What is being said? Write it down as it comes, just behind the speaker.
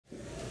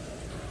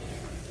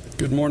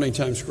Good morning,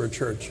 Times Square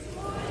Church.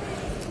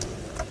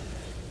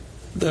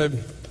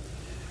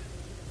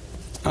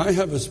 I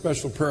have a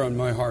special prayer on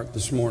my heart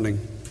this morning.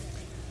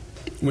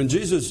 When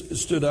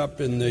Jesus stood up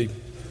in the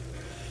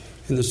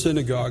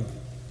synagogue,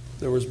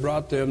 there was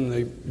brought to him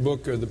the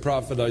book of the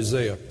prophet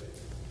Isaiah.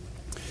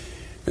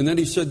 And then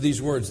he said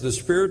these words, "The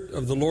Spirit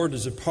of the Lord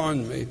is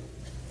upon me,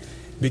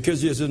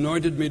 because he has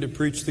anointed me to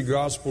preach the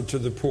gospel to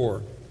the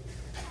poor.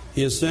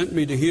 He has sent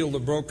me to heal the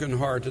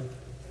brokenhearted,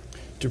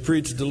 to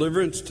preach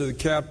deliverance to the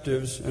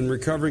captives and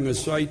recovering of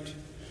sight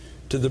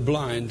to the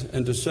blind,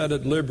 and to set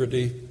at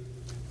liberty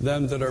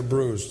them that are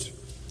bruised."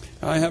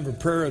 I have a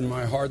prayer in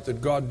my heart that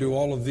God do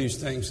all of these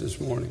things this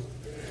morning.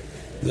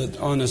 That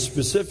on a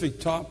specific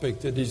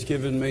topic that He's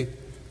given me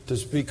to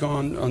speak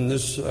on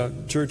this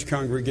church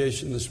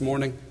congregation this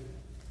morning.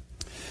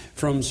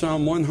 From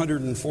Psalm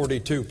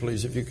 142,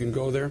 please, if you can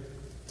go there.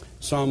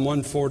 Psalm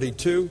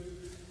 142.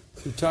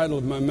 The title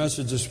of my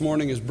message this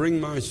morning is "Bring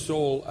My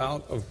Soul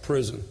Out of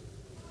Prison."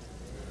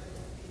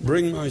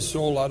 Bring my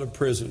soul out of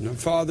prison. Now,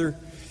 Father,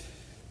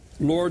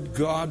 Lord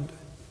God,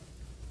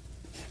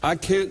 I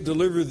can't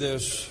deliver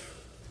this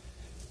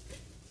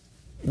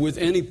with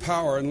any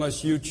power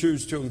unless you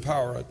choose to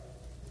empower it.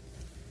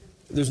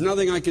 There's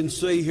nothing I can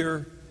say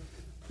here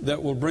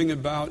that will bring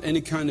about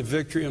any kind of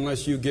victory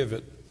unless you give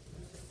it.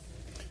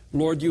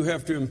 Lord, you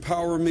have to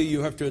empower me.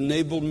 You have to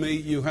enable me.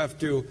 You have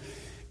to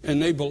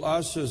enable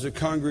us as a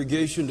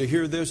congregation to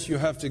hear this. You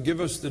have to give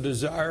us the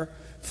desire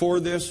for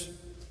this.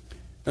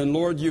 And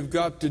Lord, you've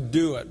got to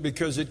do it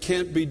because it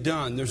can't be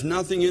done. There's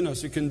nothing in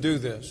us that can do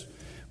this.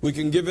 We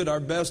can give it our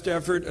best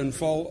effort and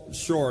fall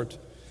short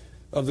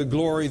of the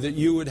glory that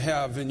you would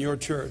have in your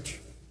church.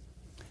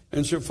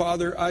 And so,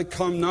 Father, I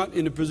come not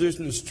in a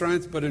position of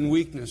strength, but in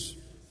weakness.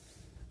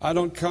 I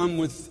don't come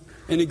with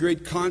any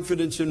great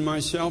confidence in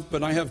myself,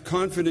 but I have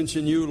confidence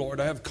in you, Lord.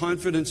 I have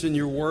confidence in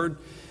your word.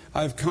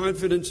 I have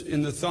confidence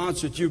in the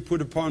thoughts that you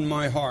put upon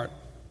my heart.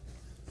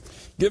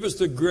 Give us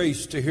the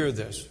grace to hear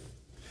this.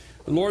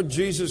 Lord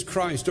Jesus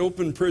Christ,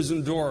 open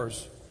prison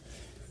doors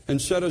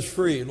and set us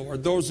free,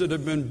 Lord. Those that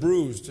have been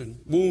bruised and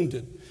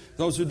wounded,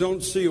 those who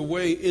don't see a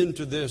way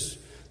into this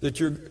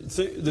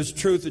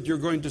truth that you're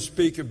going to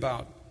speak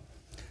about,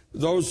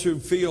 those who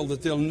feel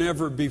that they'll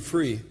never be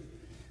free.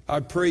 I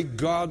pray,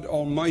 God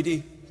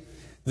Almighty,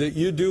 that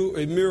you do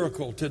a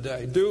miracle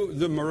today. Do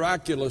the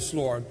miraculous,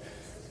 Lord.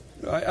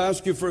 I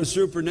ask you for a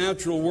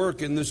supernatural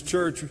work in this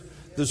church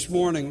this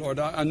morning, Lord.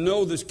 I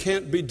know this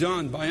can't be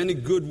done by any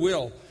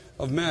goodwill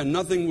of man.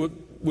 Nothing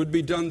would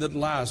be done that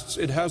lasts.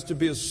 It has to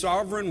be a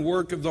sovereign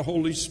work of the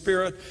Holy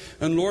Spirit.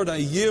 And Lord, I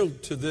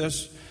yield to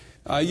this.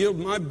 I yield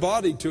my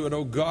body to it,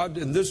 oh God,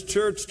 and this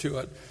church to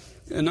it.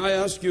 And I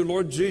ask you,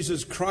 Lord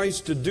Jesus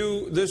Christ, to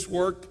do this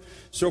work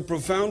so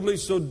profoundly,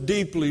 so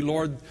deeply,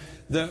 Lord,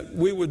 that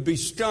we would be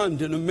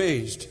stunned and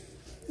amazed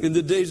in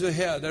the days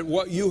ahead at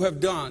what you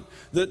have done.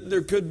 That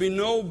there could be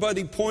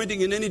nobody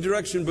pointing in any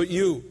direction but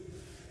you.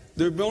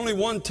 There'd be only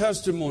one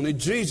testimony.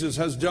 Jesus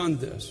has done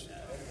this.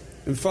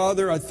 And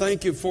Father, I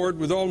thank you for it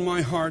with all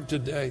my heart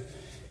today,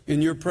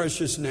 in your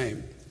precious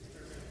name.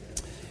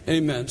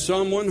 Amen.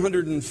 Psalm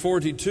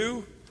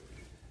 142,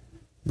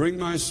 bring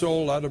my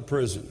soul out of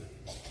prison.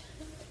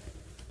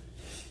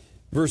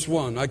 Verse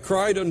 1, I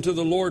cried unto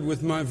the Lord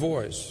with my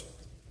voice.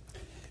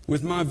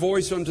 With my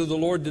voice unto the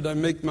Lord did I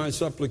make my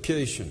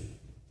supplication.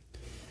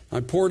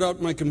 I poured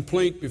out my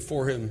complaint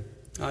before him.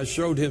 I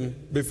showed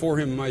him before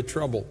him my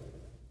trouble.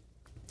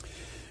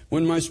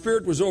 When my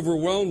spirit was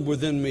overwhelmed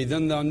within me,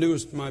 then thou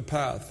knewest my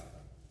path.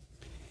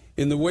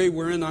 In the way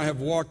wherein I have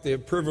walked, they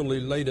have privily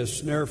laid a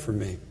snare for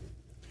me.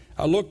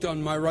 I looked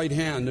on my right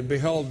hand, and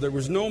beheld, there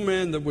was no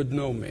man that would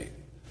know me.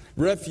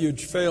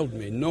 Refuge failed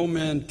me, no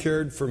man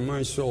cared for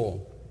my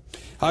soul.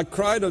 I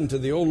cried unto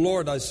thee, O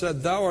Lord, I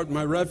said, thou art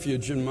my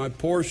refuge and my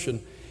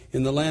portion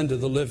in the land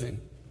of the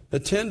living.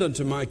 Attend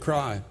unto my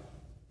cry,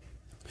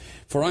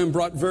 for I am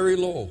brought very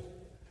low.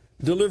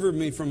 Deliver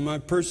me from my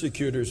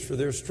persecutors, for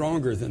they're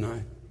stronger than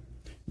I.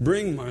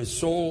 Bring my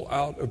soul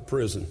out of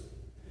prison,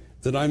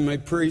 that I may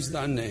praise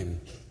thy name.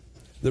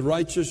 The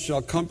righteous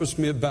shall compass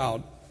me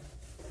about,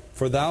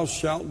 for thou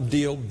shalt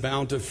deal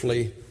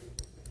bountifully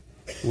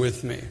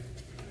with me.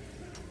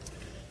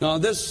 Now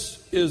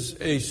this is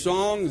a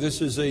song,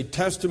 this is a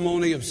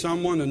testimony of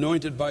someone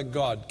anointed by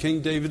God,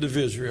 King David of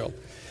Israel.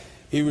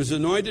 He was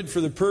anointed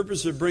for the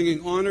purpose of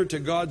bringing honor to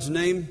God's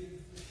name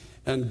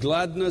and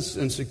gladness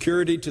and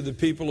security to the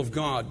people of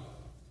God.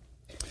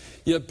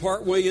 Yet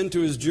partway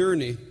into his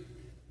journey,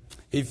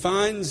 he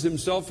finds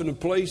himself in a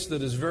place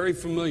that is very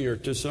familiar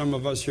to some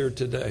of us here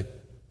today.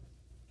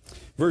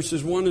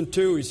 Verses 1 and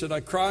 2, he said, I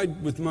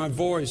cried with my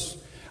voice.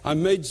 I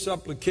made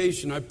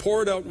supplication. I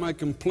poured out my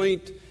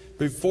complaint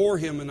before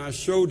him, and I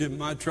showed him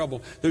my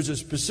trouble. There's a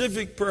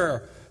specific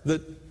prayer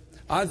that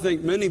I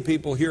think many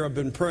people here have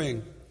been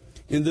praying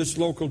in this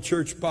local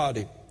church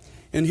body.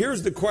 And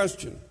here's the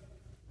question.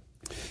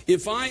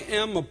 If I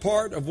am a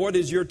part of what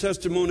is your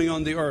testimony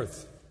on the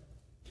earth,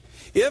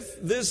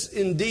 if this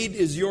indeed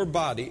is your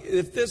body,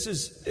 if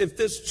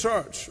this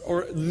church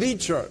or the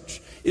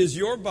church is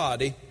your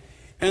body,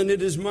 and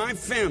it is my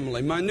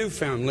family, my new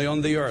family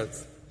on the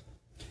earth.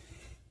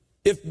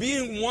 If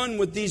being one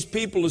with these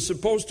people is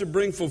supposed to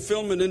bring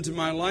fulfillment into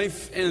my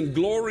life and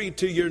glory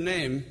to your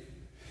name,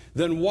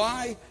 then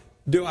why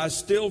do I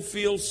still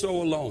feel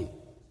so alone?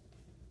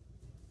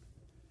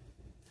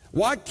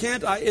 Why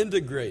can't I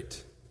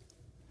integrate?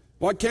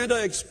 Why can't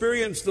I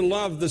experience the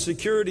love, the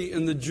security,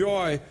 and the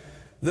joy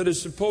that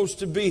is supposed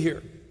to be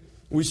here?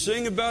 We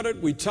sing about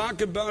it, we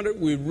talk about it,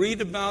 we read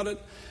about it.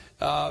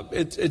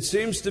 It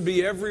seems to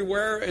be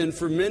everywhere and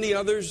for many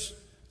others.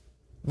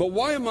 But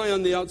why am I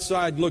on the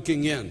outside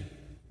looking in?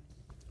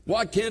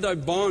 Why can't I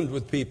bond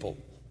with people?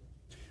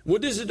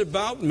 What is it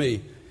about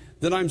me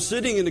that I'm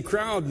sitting in a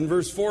crowd? In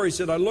verse 4 he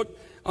said, I looked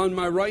on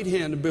my right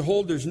hand, and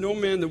behold, there's no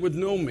man that would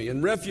know me,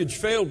 and refuge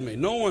failed me.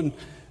 No one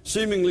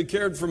seemingly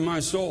cared for my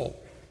soul.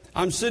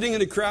 I'm sitting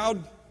in a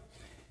crowd,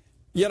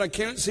 yet I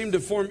can't seem to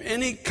form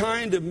any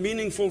kind of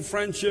meaningful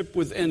friendship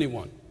with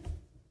anyone.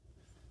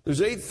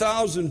 There's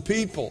 8,000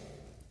 people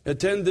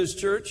attend this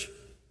church,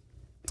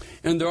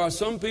 and there are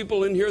some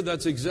people in here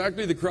that's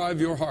exactly the cry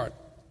of your heart.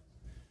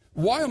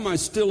 Why am I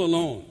still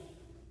alone?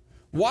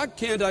 Why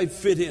can't I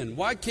fit in?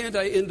 Why can't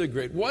I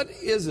integrate? What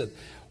is it?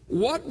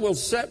 What will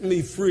set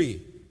me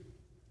free?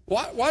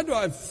 Why do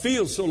I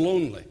feel so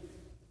lonely?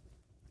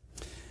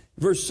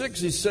 Verse 6,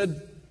 he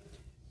said,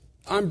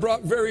 I'm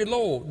brought very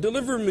low.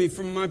 Deliver me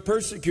from my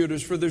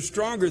persecutors, for they're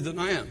stronger than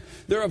I am.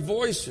 There are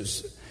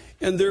voices,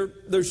 and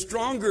they're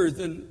stronger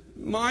than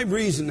my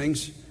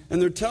reasonings,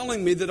 and they're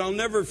telling me that I'll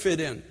never fit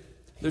in.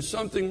 There's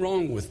something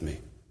wrong with me.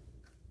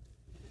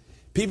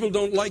 People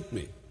don't like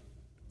me.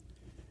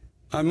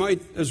 I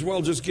might as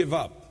well just give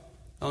up.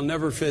 I'll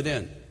never fit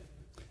in.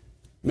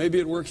 Maybe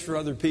it works for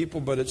other people,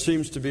 but it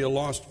seems to be a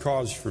lost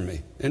cause for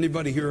me.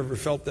 Anybody here ever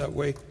felt that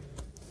way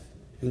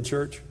in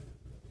church?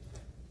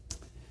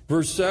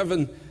 Verse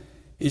 7,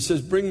 he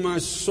says, bring my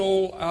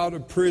soul out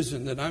of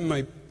prison that I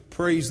might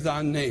praise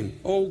thy name.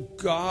 Oh,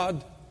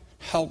 God,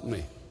 help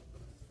me.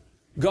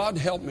 God,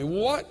 help me.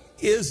 What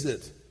is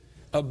it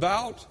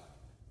about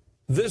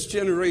this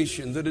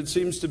generation that it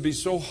seems to be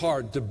so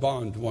hard to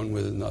bond one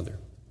with another?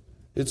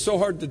 It's so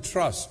hard to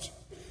trust.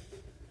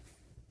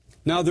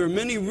 Now, there are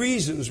many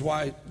reasons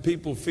why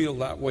people feel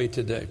that way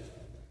today.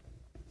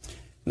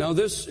 Now,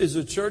 this is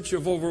a church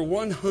of over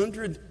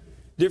 100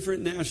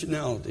 different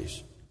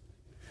nationalities.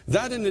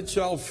 That in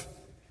itself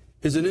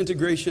is an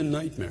integration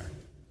nightmare,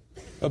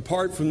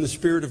 apart from the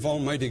Spirit of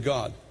Almighty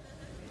God.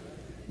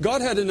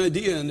 God had an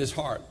idea in his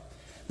heart.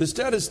 The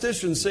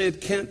statisticians say it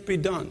can't be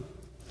done.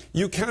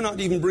 You cannot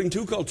even bring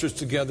two cultures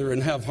together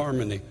and have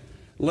harmony,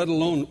 let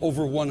alone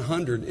over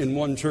 100 in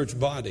one church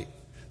body.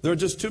 There are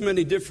just too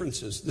many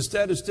differences. The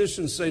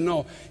statisticians say,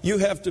 no, you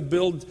have to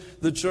build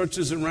the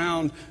churches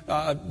around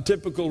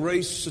typical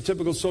race,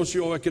 typical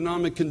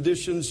socioeconomic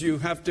conditions. You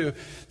have to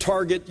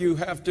target, you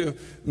have to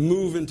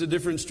move into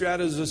different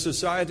stratas of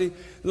society.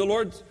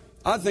 And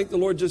I think the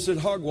Lord just said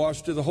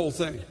hogwash to the whole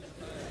thing.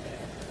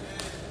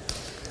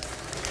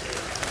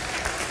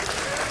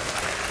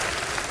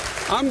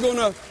 I'm going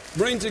to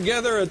bring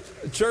together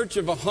a church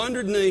of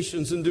 100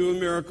 nations and do a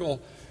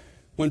miracle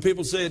when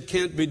people say it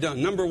can't be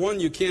done. Number one,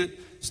 you can't.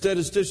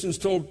 Statisticians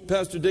told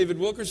Pastor David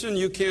Wilkerson,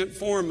 you can't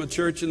form a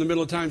church in the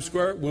middle of Times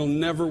Square. It will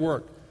never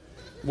work.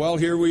 Well,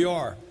 here we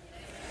are.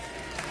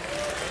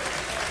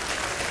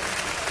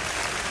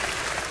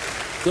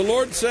 The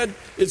Lord said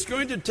it's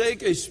going to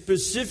take a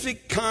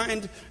specific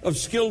kind of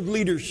skilled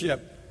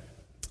leadership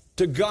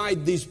to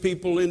guide these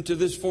people into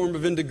this form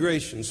of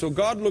integration. So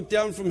God looked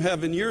down from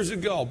heaven years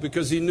ago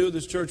because he knew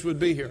this church would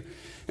be here.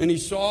 And he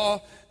saw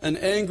an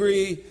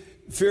angry,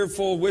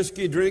 fearful,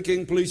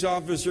 whiskey-drinking police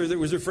officer that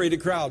was afraid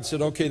of crowds.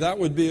 Said, okay, that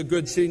would be a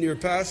good senior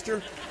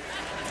pastor.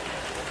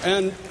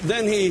 And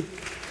then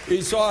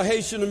he saw a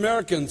Haitian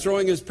American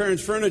throwing his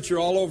parents' furniture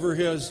all over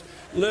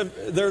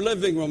their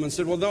living room and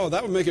said, well, no,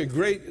 that would make a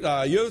great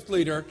youth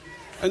leader.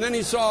 And then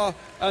he saw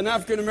an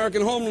African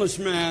American homeless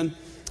man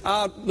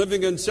out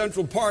living in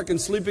Central Park and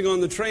sleeping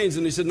on the trains.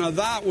 And he said, now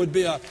that would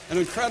be an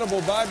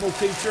incredible Bible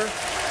teacher.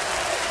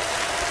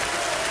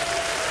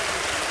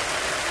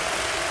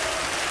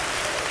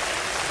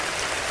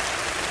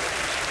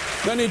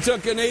 Then he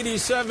took an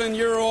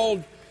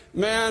 87-year-old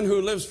man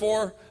who lives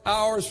 4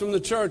 hours from the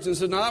church and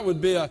said, now that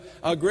would be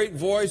a great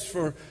voice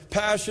for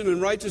passion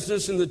and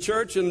righteousness in the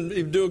church, and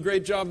he'd do a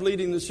great job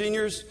leading the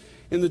seniors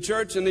in the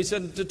church. And he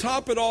said, to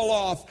top it all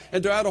off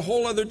and to add a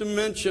whole other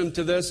dimension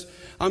to this,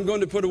 I'm going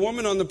to put a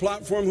woman on the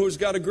platform who's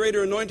got a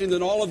greater anointing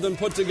than all of them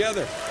put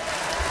together.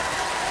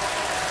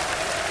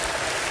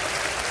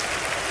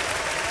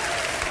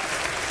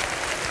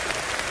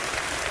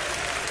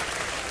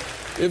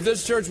 If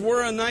this church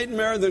were a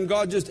nightmare, then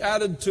God just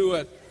added to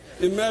it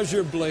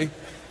immeasurably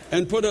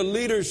and put a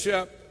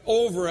leadership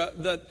over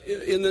it that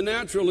in the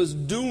natural is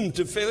doomed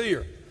to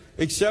failure,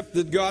 except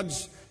that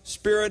God's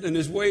Spirit and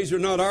his ways are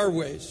not our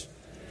ways.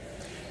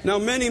 Now,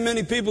 many,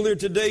 many people here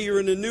today, you're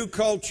in a new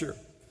culture.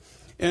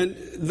 And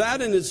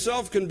that in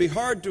itself can be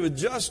hard to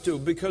adjust to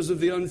because of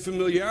the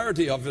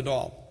unfamiliarity of it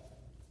all.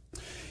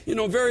 You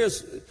know,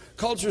 various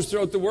cultures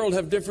throughout the world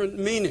have different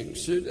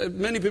meanings.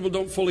 Many people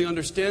don't fully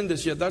understand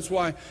this yet. That's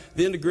why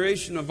the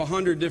integration of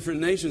 100 different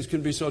nations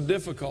can be so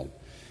difficult.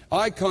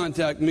 Eye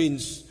contact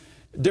means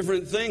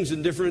different things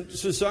in different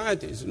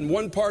societies. In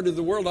one part of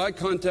the world, eye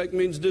contact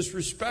means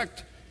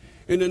disrespect.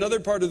 In another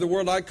part of the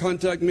world, eye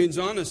contact means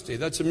honesty.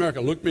 That's America.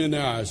 Look me in the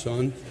eye,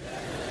 son.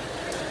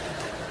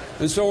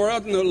 And so we're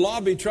out in the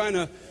lobby trying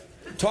to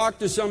talk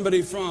to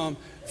somebody from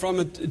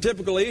a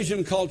typical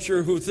Asian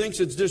culture who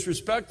thinks it's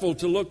disrespectful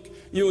to look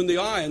you in the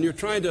eye, and you're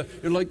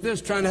like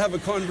this, trying to have a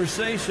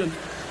conversation.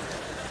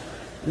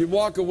 You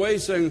walk away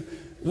saying,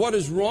 what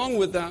is wrong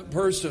with that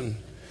person?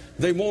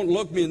 They won't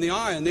look me in the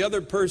eye. And the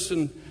other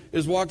person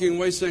is walking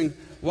away saying,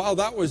 wow,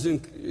 that was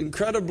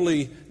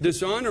incredibly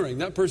dishonoring.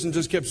 That person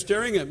just kept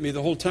staring at me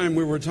the whole time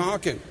we were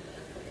talking.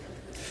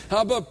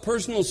 How about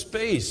personal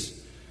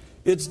space?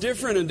 It's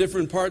different in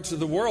different parts of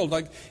the world.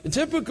 Like in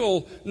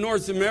typical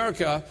North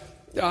America,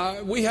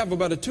 we have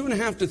about a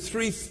 2.5 to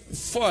 3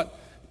 foot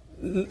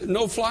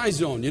no-fly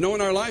zone. You know,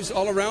 in our lives,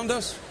 all around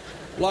us,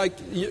 like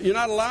you're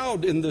not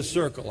allowed in this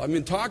circle. I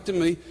mean, talk to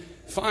me,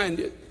 fine.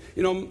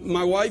 You know,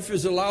 my wife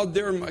is allowed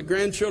there, my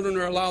grandchildren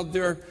are allowed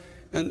there,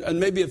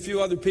 and maybe a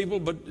few other people,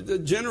 but the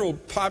general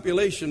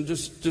population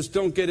just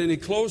don't get any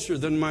closer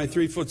than my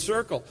 3-foot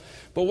circle.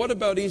 But what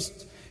about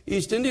East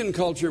Indian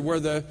culture, where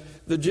the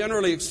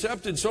generally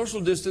accepted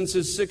social distance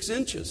is 6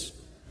 inches?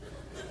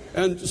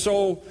 And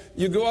so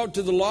you go out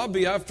to the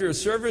lobby after a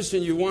service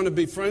and you want to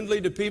be friendly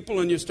to people,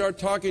 and you start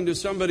talking to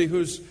somebody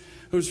who's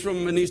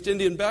from an East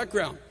Indian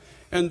background.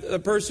 And the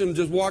person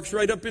just walks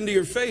right up into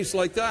your face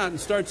like that and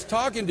starts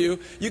talking to you.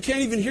 You can't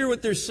even hear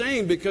what they're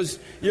saying because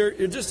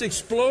you're just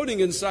exploding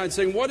inside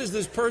saying, what is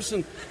this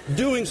person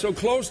doing so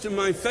close to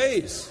my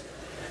face?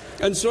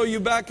 And so you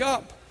back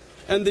up.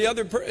 And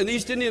an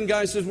East Indian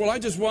guy says, well, I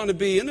just want to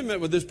be intimate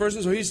with this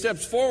person. So he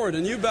steps forward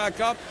and you back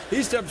up.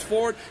 He steps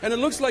forward. And it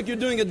looks like you're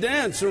doing a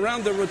dance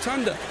around the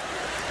rotunda.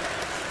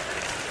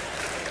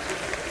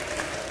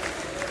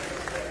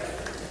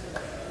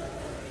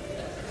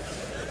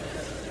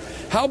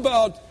 How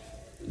about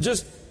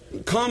just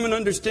common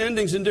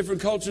understandings in different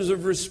cultures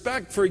of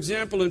respect? For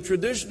example, in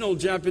traditional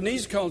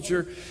Japanese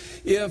culture,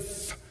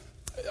 if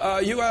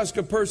you ask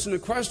a person a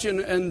question,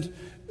 and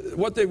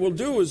what they will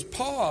do is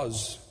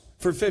pause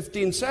for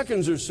 15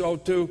 seconds or so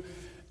to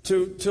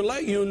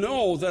let you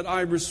know that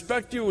I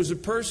respect you as a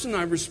person,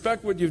 I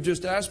respect what you've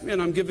just asked me,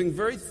 and I'm giving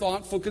very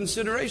thoughtful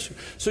consideration.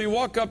 So you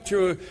walk up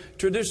to a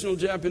traditional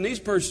Japanese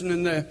person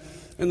in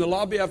the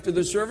lobby after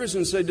the service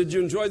and say, did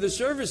you enjoy the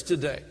service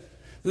today?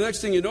 The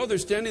next thing you know, they're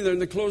standing there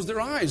and they close their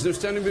eyes. They're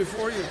standing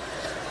before you.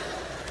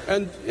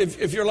 And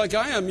if you're like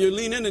I am, you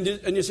lean in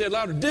and you say it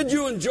louder, did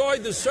you enjoy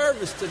the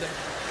service today?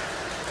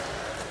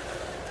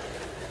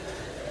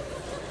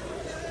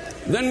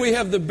 Then we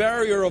have the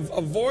barrier of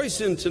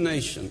voice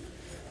intonation.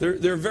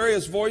 There are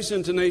various voice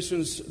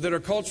intonations that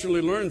are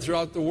culturally learned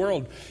throughout the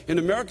world. In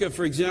America,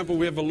 for example,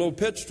 we have a low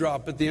pitch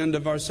drop at the end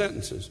of our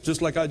sentences,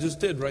 just like I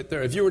just did right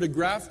there. If you were to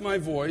graph my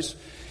voice,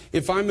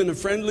 if I'm in a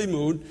friendly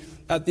mood,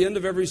 at the end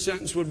of every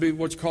sentence would be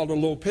what's called a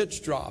low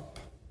pitch drop.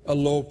 A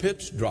low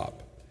pitch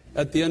drop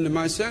at the end of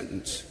my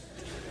sentence.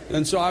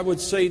 And so I would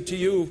say to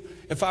you,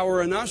 if I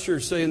were an usher,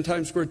 say in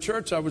Times Square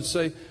Church, I would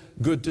say,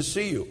 good to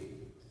see you.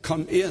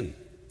 Come in.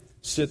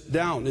 Sit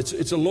down.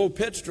 It's a low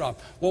pitch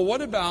drop. Well,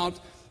 what about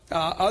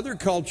other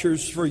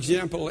cultures, for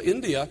example,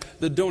 India,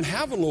 that don't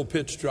have a low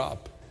pitch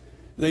drop?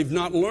 They've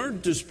not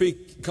learned to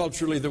speak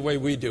culturally the way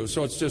we do.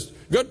 So it's just,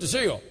 good to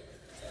see you.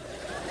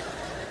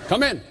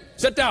 Come in.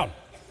 Sit down.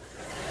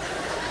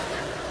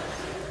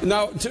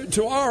 Now,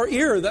 to our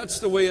ear, that's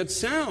the way it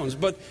sounds.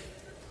 But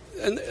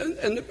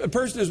and a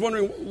person is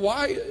wondering,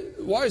 why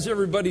is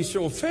everybody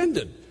so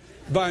offended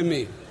by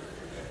me?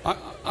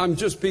 I'm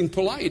just being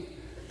polite.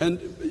 And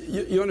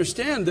you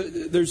understand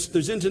that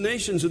there's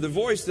intonations of the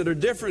voice that are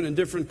different in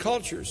different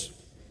cultures.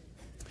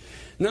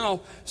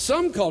 Now,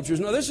 some cultures,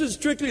 now this is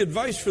strictly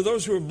advice for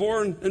those who are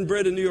born and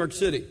bred in New York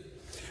City.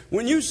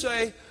 When you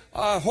say,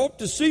 I hope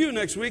to see you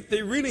next week,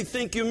 they really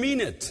think you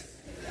mean it.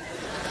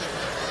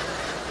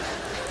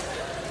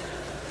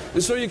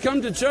 And so you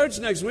come to church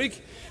next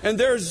week, and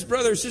there's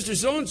brother or sister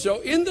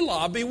so-and-so in the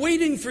lobby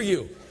waiting for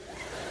you.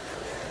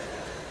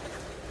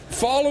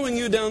 Following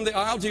you down the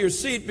aisle to your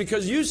seat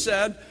because you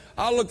said,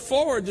 I'll look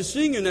forward to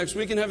seeing you next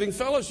week and having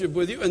fellowship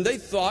with you. And they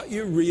thought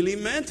you really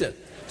meant it.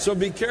 So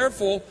be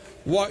careful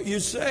what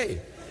you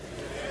say.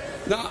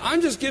 Now,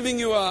 I'm just giving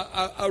you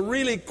a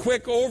really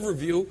quick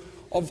overview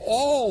of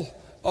all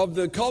of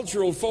the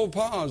cultural faux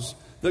pas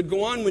that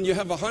go on when you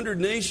have 100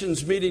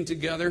 nations meeting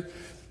together,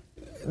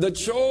 that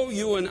show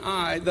you and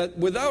I that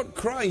without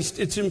Christ,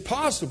 it's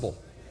impossible.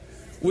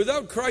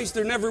 Without Christ,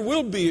 there never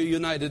will be a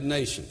United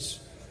Nations.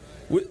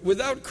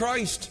 Without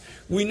Christ,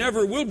 we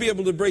never will be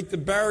able to break the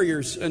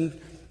barriers. And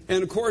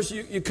of course,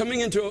 you're coming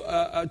into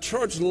a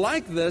church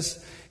like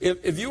this,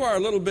 if you are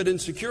a little bit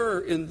insecure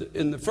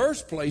in the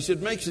first place,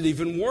 it makes it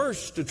even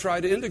worse to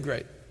try to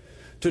integrate,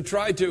 to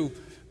try to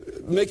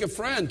make a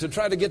friend, to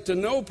try to get to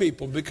know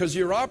people, because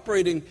you're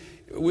operating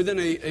within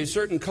a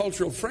certain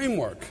cultural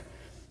framework.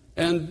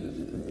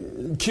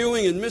 and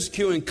cueing and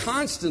miscueing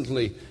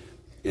constantly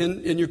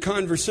in your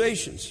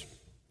conversations.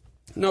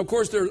 Now, of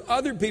course, there are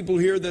other people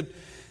here that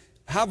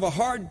have a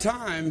hard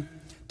time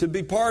to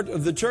be part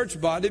of the church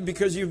body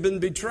because you've been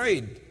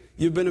betrayed,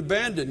 you've been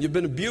abandoned, you've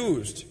been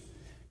abused.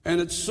 And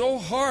it's so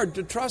hard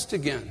to trust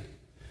again,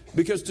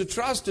 because to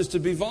trust is to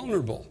be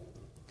vulnerable.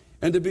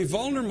 And to be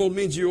vulnerable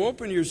means you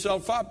open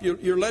yourself up.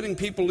 You're letting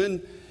people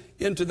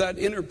into that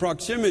inner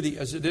proximity,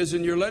 as it is,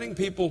 and you're letting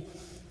people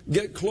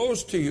get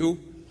close to you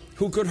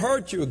who could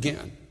hurt you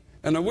again.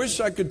 And I wish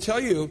I could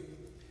tell you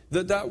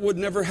that that would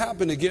never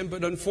happen again,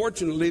 but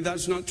unfortunately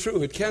that's not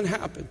true. It can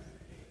happen,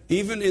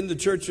 even in the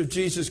Church of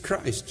Jesus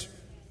Christ.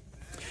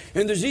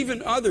 And there's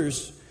even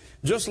others,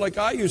 just like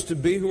I used to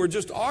be, who are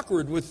just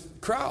awkward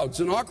with crowds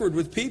and awkward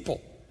with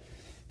people.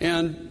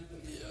 And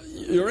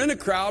you're in a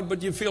crowd,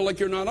 but you feel like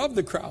you're not of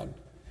the crowd.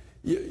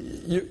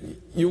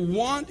 You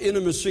want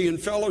intimacy and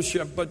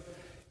fellowship, but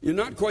you're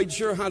not quite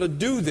sure how to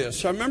do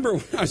this. I remember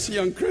when I was a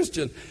young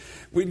Christian,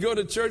 we'd go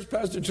to church,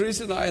 Pastor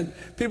Teresa and I, and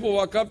people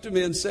walk up to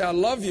me and say, "I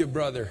love you,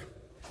 brother."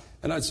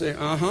 And I'd say,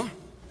 "Uh-huh."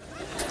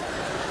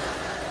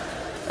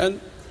 And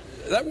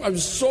I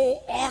was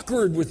so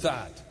awkward with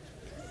that.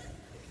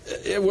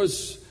 It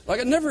was like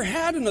I never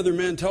had another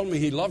man tell me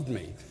he loved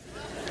me.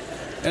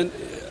 And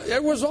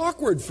it was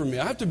awkward for me.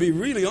 I have to be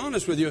really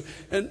honest with you.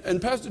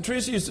 And Pastor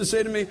Teresa used to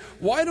say to me,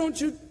 why don't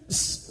you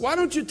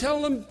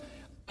tell them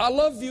I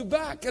love you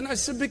back? And I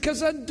said,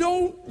 because I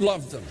don't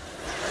love them.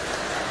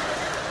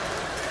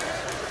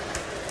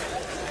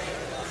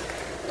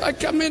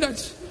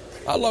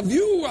 I love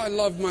you. I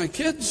love my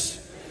kids.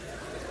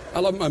 I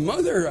love my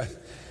mother.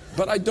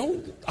 But I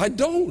don't. I'm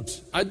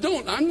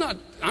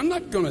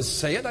not going to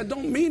say it. I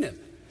don't mean it.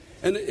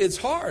 And it's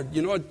hard.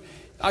 You know,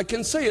 I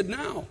can say it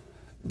now.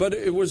 But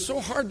it was so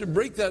hard to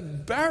break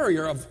that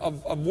barrier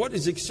of what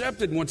is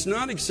accepted and what's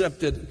not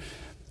accepted,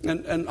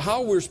 and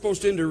how we're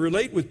supposed to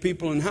interrelate with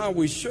people and how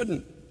we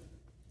shouldn't.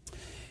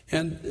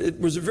 And it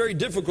was a very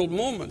difficult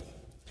moment.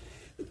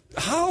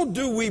 How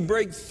do we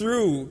break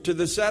through to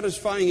the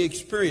satisfying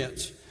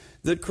experience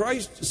that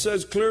Christ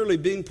says clearly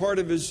being part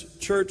of his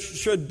church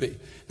should be?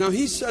 Now,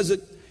 he says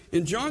it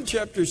in John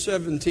chapter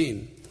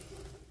 17.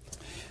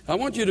 I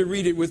want you to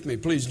read it with me,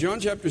 please. John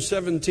chapter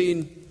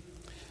 17.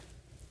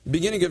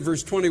 Beginning at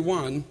verse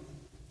 21,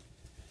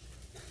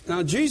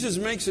 now Jesus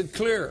makes it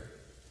clear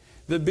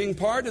that being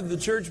part of the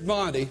church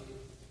body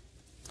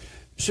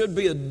should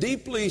be a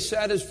deeply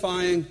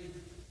satisfying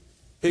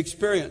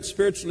experience,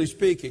 spiritually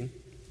speaking,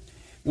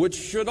 which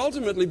should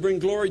ultimately bring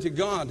glory to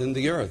God in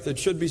the earth. It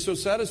should be so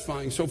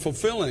satisfying, so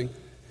fulfilling,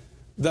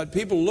 that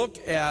people look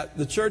at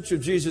the Church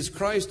of Jesus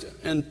Christ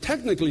and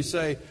technically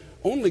say,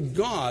 only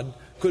God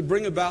could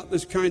bring about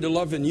this kind of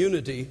love and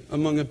unity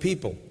among a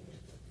people.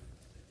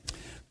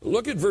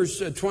 Look at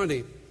verse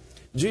 20.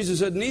 Jesus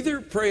said,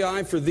 neither pray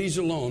I for these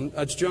alone,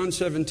 that's John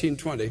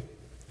 17:20,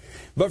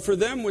 but for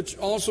them which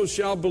also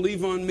shall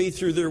believe on me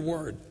through their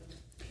word,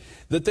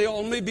 that they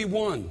all may be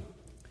one,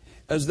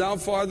 as thou,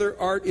 Father,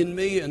 art in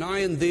me and I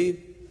in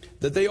thee,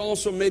 that they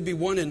also may be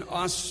one in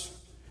us,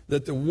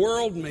 that the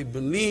world may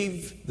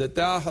believe that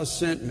thou hast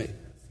sent me.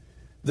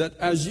 That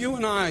as you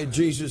and I,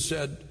 Jesus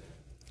said,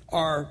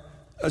 are,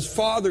 as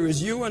Father,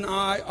 as you and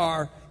I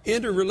are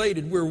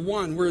interrelated, we're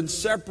one, we're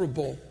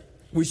inseparable.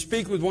 We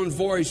speak with one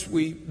voice,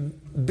 we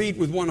beat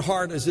with one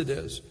heart as it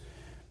is.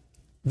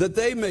 That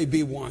they may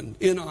be one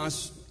in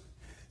us,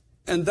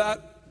 and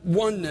that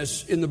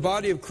oneness in the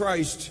body of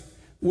Christ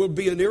will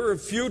be an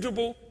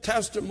irrefutable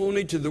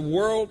testimony to the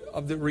world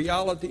of the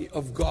reality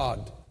of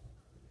God.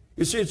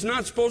 You see, it's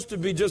not supposed to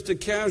be just a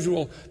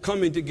casual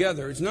coming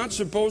together. It's not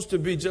supposed to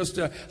be just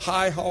a,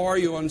 hi, how are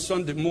you on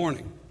Sunday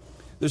morning.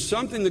 There's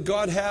something that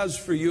God has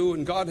for you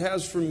and God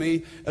has for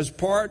me as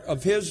part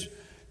of his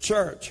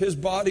church, his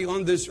body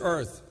on this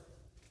earth,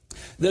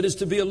 that is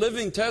to be a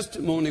living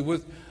testimony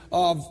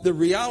of the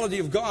reality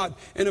of God.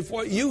 And if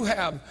what you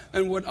have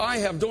and what I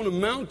have don't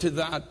amount to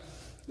that,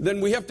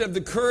 then we have to have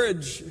the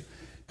courage,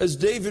 as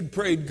David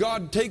prayed,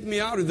 God, take me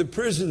out of the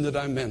prison that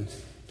I'm in.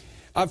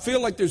 I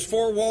feel like there's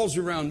four walls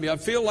around me. I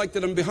feel like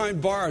that I'm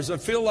behind bars. I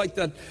feel like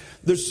that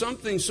there's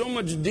something so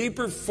much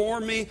deeper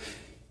for me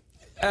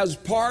as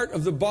part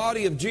of the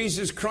body of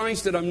Jesus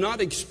Christ that I'm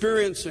not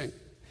experiencing.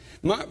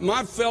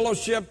 My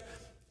fellowship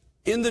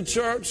in the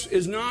church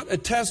is not a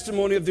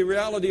testimony of the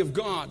reality of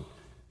God.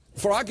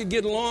 For I could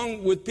get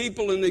along with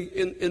people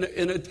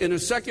in a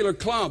secular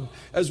club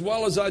as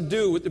well as I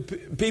do with the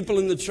people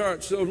in the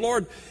church. So,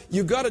 Lord,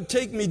 you've got to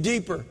take me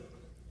deeper.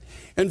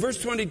 In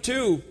verse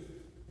 22,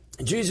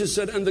 Jesus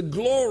said, and the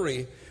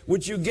glory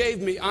which you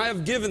gave me, I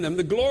have given them.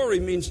 The glory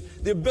means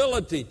the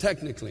ability,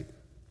 technically.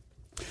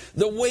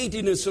 The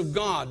weightiness of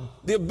God,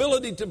 the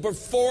ability to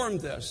perform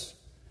this.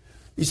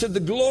 He said, the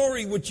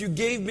glory which you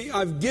gave me,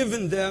 I've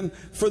given them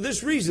for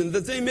this reason,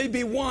 that they may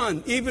be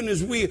one, even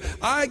as we.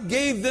 I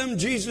gave them,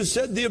 Jesus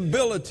said, the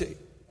ability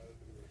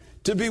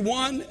to be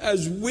one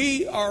as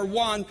we are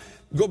one.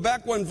 Go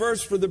back one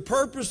verse, for the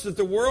purpose that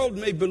the world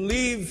may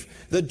believe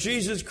that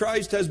Jesus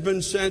Christ has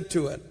been sent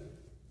to it.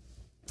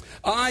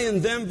 I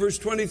and them, verse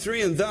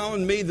 23, and thou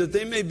and me, that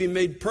they may be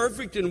made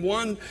perfect in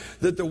one,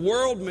 that the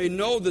world may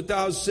know that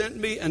thou hast sent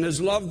me and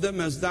hast loved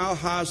them as thou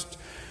hast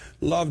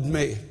loved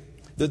me,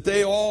 that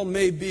they all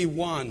may be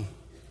one.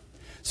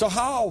 So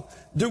how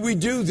do we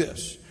do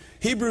this?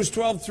 Hebrews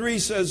 12:3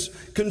 says,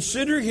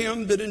 consider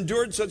him that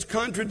endured such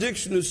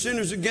contradiction of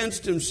sinners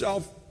against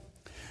himself,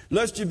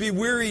 lest you be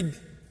wearied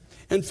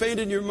and faint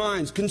in your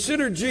minds.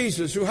 Consider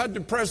Jesus, who had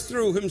to press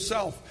through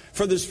himself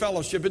for this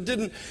fellowship. It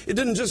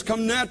didn't just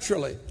come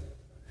naturally.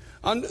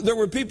 There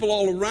were people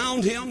all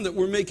around him that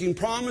were making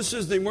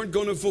promises they weren't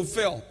going to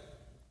fulfill.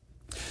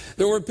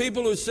 There were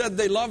people who said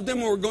they loved him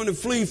and were going to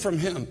flee from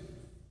him.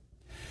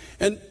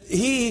 And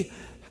he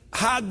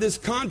had this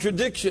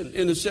contradiction,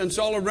 in a sense,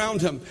 all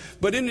around him.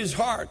 But in his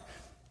heart,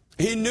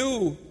 he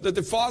knew that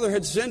the Father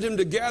had sent him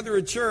to gather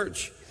a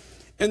church.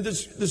 And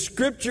the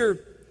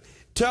Scripture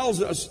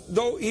tells us,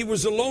 though he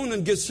was alone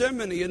in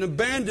Gethsemane and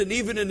abandoned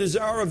even in his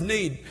hour of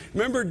need.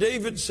 Remember,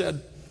 David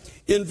said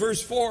in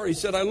verse 4, he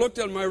said, I looked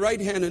on my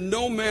right hand and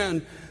no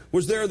man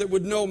was there that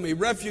would know me.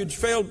 Refuge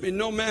failed me.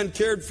 No man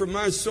cared for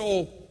my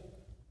soul.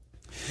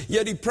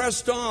 Yet he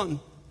pressed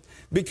on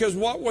because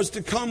what was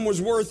to come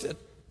was worth it.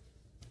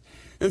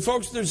 And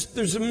folks,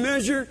 there's a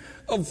measure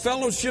of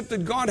fellowship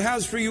that God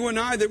has for you and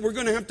I that we're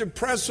going to have to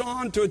press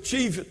on to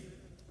achieve it.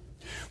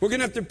 We're going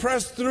to have to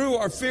press through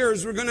our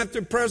fears. We're going to have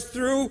to press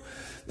through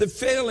the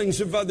failings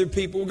of other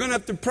people. We're going to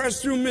have to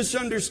press through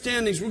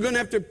misunderstandings. We're going to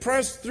have to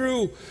press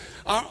through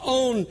our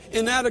own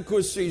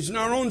inadequacies and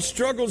our own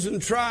struggles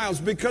and trials,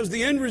 because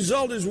the end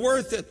result is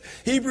worth it.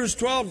 Hebrews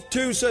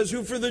 12:2 says,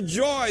 who for the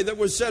joy that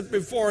was set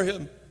before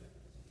him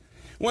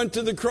went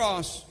to the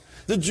cross.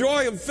 The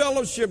joy of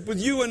fellowship with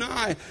you and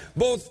I,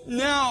 both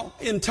now,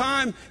 in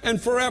time,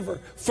 and forever.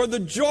 For the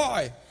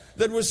joy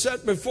that was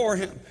set before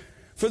him.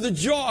 For the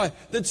joy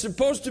that's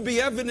supposed to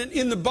be evident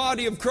in the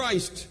body of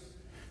Christ.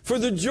 For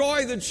the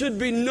joy that should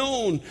be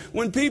known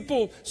when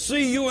people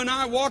see you and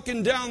I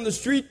walking down the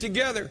street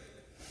together.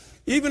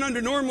 Even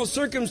under normal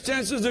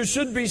circumstances, there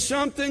should be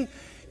something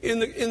in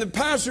the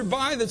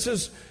passerby that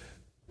says,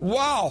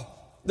 wow,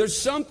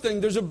 there's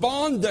a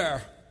bond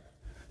there.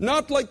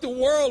 Not like the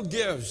world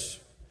gives.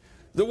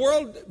 The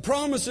world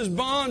promises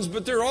bonds,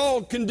 but they're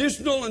all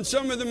conditional, and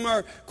some of them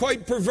are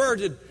quite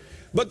perverted.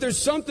 But there's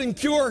something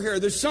pure here.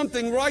 There's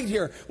something right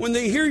here. When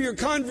they hear your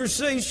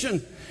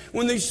conversation,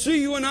 when they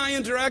see you and I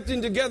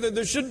interacting together,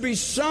 there should be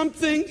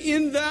something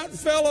in that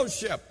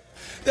fellowship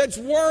that's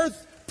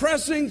worth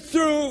pressing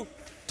through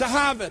to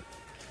have it.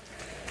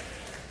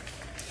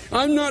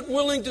 I'm not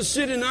willing to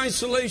sit in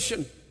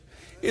isolation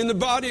in the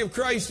body of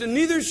Christ, and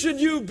neither should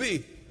you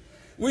be.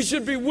 We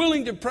should be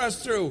willing to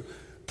press through.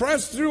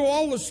 Press through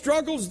all the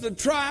struggles, the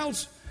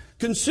trials,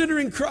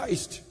 considering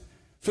Christ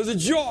for the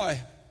joy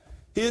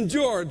he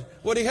endured,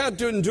 what he had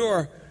to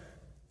endure,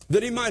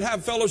 that he might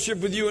have fellowship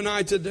with you and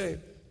I today.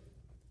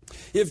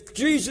 If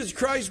Jesus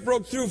Christ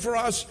broke through for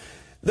us,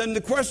 then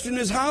the question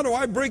is, how do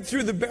I break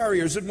through the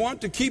barriers that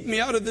want to keep me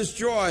out of this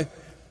joy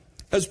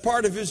as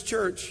part of his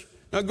church?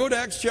 Now go to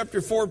Acts chapter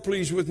 4,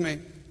 please, with me.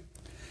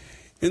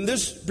 In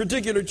this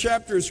particular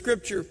chapter of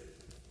Scripture,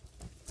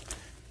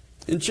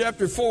 in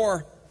chapter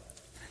 4,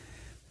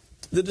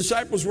 the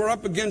disciples were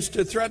up against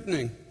a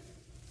threatening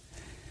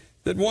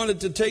that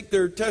wanted to take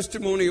their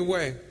testimony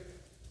away.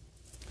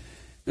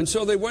 And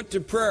so they went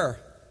to prayer.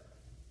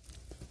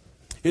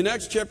 In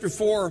Acts chapter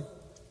 4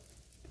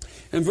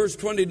 and verse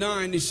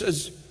 29,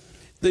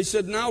 they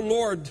said, now,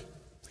 Lord,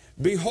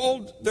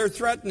 behold their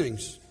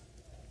threatenings,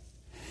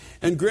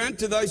 and grant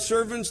to thy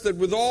servants that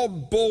with all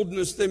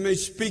boldness they may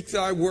speak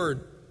thy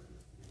word.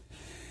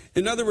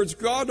 In other words,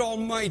 God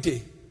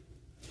Almighty,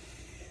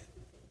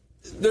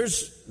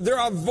 there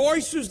are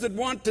voices that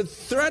want to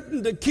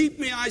threaten to keep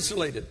me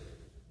isolated.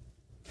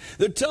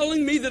 They're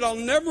telling me that I'll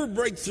never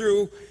break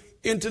through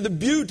into the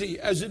beauty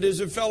as it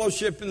is of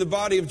fellowship in the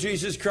body of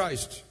Jesus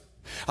Christ.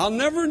 I'll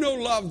never know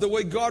love the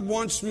way God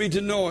wants me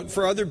to know it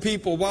for other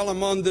people while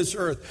I'm on this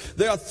earth.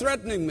 They are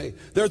threatening me.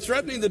 They're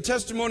threatening the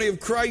testimony of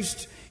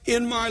Christ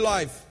in my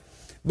life.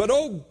 But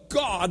oh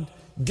God,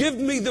 give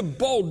me the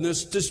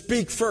boldness to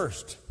speak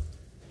first.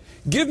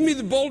 Give me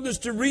the boldness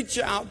to reach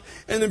out.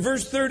 And in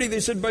verse 30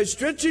 they said, by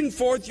stretching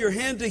forth your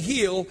hand to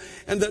heal,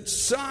 and that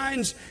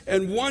signs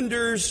and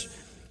wonders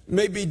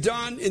may be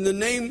done in the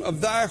name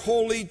of thy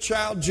holy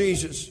child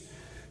Jesus.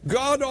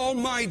 God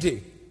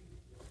Almighty,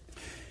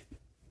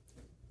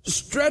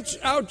 stretch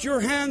out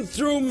your hand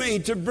through me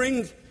to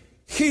bring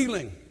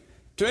healing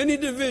to any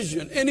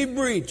division, any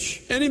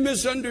breach, any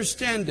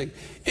misunderstanding,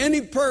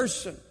 any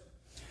person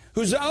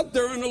who's out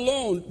there and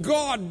alone.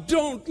 God,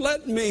 don't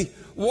let me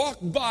walk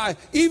by,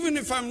 even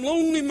if I'm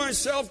lonely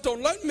myself,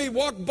 don't let me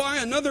walk by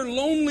another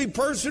lonely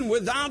person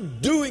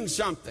without doing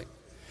something,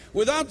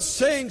 without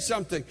saying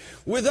something,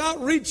 without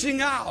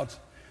reaching out,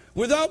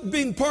 without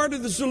being part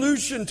of the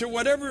solution to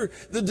whatever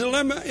the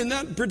dilemma in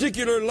that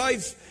particular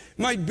life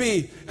might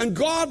be. And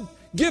God,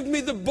 give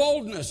me the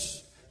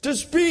boldness to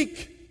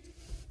speak.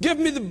 Give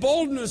me the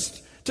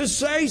boldness to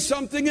say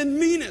something and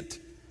mean it.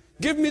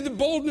 Give me the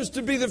boldness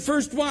to be the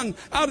first one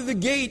out of the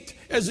gate,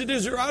 as it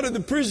is, or out of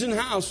the prison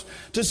house,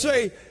 to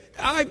say,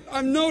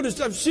 I've noticed,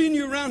 I've seen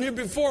you around here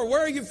before.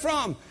 Where are you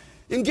from?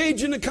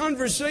 Engage in a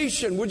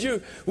conversation. Would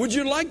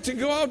you like to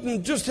go out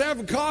and just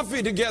have a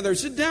coffee together?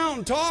 Sit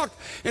down, talk.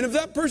 And if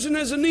that person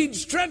has a need,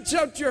 stretch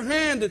out your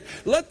hand and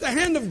let the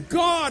hand of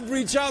God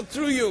reach out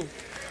through you.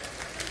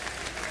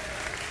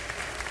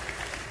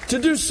 To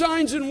do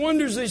signs and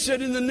wonders, they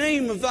said, in the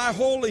name of thy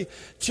holy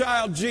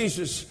child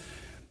Jesus.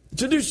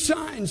 To do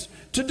signs,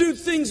 to do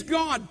things,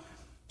 God,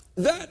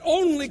 that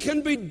only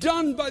can be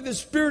done by the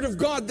Spirit of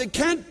God. They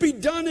can't be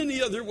done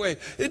any other way.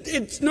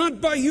 It's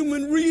not by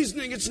human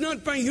reasoning. It's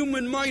not by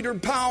human might or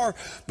power.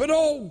 But,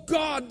 oh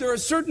God, there are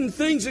certain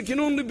things that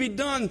can only be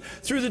done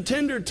through the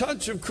tender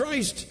touch of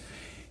Christ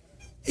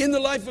in the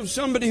life of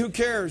somebody who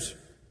cares.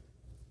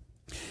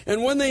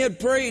 And when they had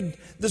prayed,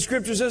 the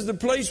Scripture says the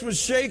place was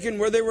shaken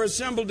where they were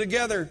assembled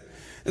together.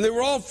 And they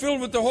were all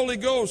filled with the Holy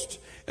Ghost.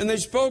 And they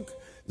spoke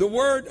the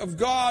word of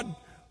God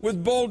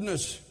with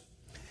boldness.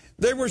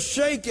 They were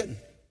shaken.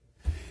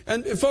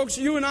 And folks,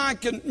 you and I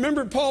can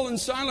remember Paul and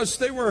Silas,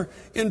 they were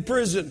in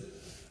prison.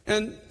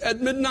 And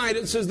at midnight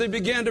it says they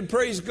began to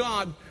praise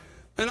God.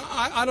 And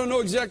I don't know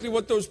exactly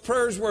what those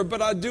prayers were,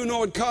 but I do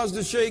know it caused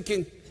the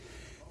shaking.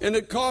 And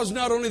it caused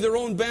not only their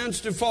own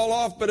bands to fall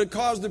off, but it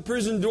caused the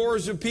prison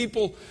doors of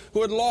people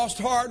who had lost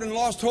heart and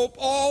lost hope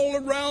all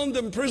around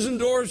them. Prison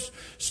doors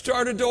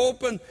started to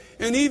open.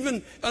 And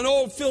even an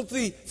old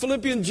filthy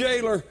Philippian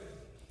jailer,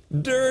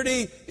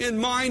 dirty in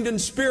mind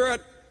and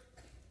spirit,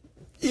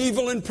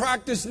 evil in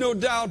practice, no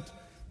doubt,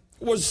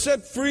 was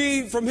set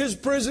free from his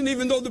prison,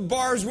 even though the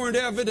bars weren't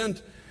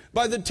evident,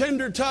 by the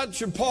tender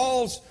touch of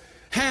Paul's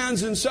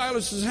hands and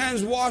Silas's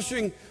hands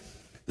washing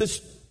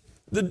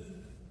the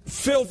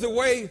filth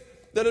away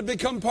that had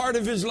become part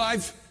of his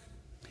life,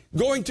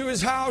 going to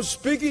his house,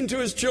 speaking to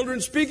his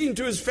children, speaking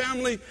to his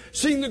family,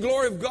 seeing the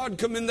glory of God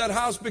come in that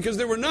house, because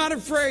they were not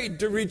afraid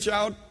to reach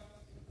out,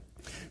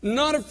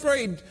 not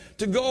afraid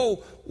to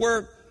go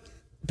where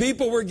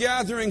people were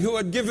gathering who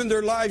had given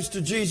their lives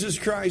to Jesus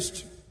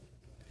Christ.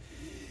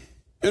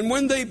 And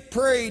when they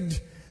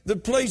prayed, the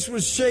place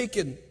was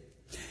shaken.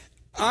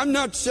 I'm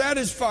not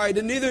satisfied,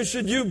 and neither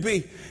should you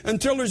be,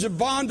 until there's a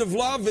bond of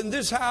love in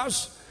this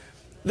house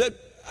that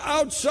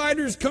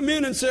outsiders come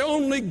in and say,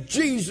 only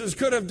Jesus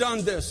could have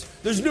done this.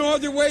 There's no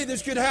other way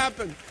this could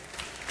happen.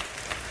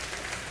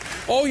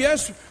 Oh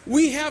yes,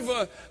 we have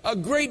a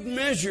great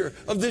measure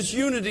of this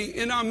unity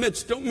in our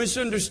midst. Don't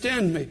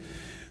misunderstand me.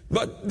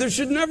 But there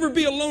should never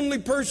be a lonely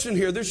person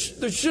here. There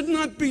should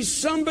not be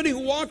somebody who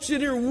walks in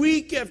here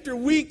week after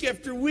week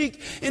after week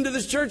into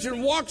this church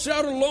and walks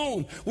out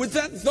alone with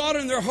that thought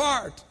in their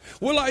heart.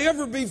 Will I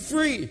ever be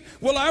free?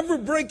 Will I ever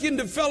break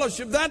into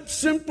fellowship? That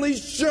simply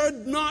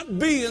should not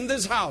be in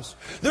this house.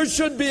 There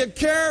should be a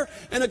care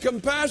and a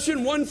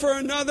compassion one for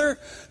another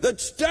that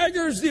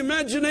staggers the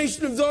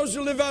imagination of those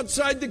who live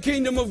outside the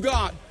kingdom of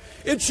God.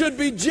 It should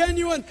be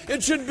genuine.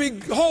 It should be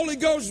Holy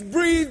Ghost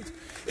breathed.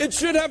 It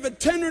should have a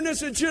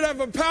tenderness, it should have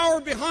a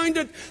power behind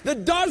it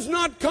that does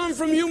not come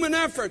from human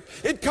effort.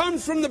 It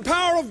comes from the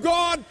power of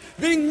God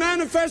being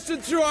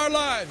manifested through our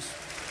lives.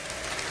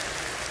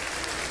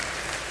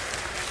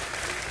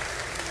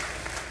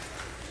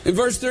 In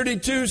verse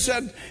 32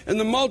 said, and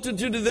the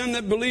multitude of them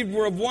that believed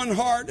were of one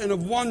heart and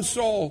of one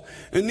soul.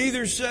 And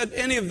neither said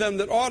any of them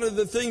that aught of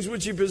the things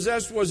which he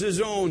possessed was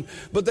his own,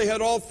 but they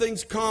had all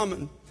things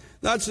common.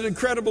 That's an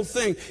incredible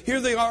thing.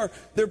 Here they are,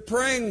 they're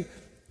praying.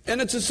 And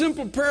it's a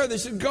simple prayer. They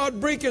said, God,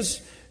 break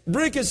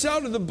us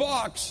out of the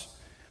box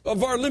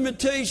of our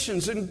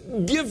limitations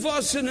and give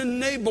us an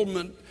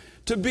enablement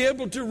to be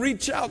able to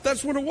reach out.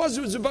 That's what it was.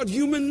 It was about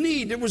human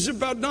need. It was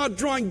about not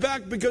drawing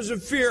back because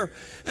of fear.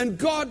 And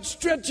God,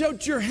 stretch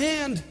out your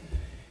hand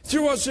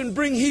through us and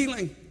bring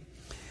healing.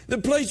 The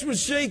place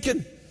was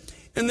shaken.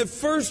 And the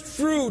first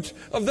fruit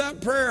of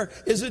that prayer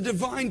is a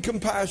divine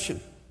compassion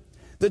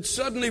that's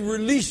suddenly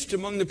released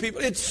among the people.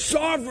 It's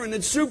sovereign.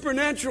 It's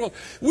supernatural.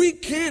 We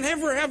can't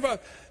ever have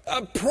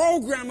a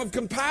program of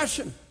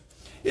compassion.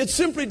 It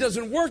simply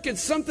doesn't work.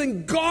 It's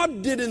something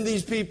God did in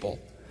these people.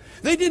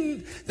 They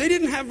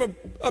didn't have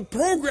a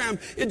program.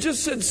 It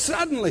just said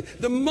suddenly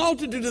the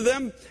multitude of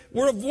them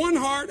were of one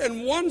heart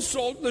and one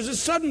soul. There's a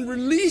sudden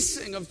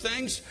releasing of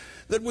things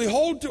that we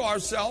hold to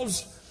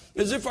ourselves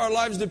as if our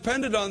lives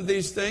depended on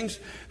these things.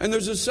 And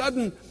there's a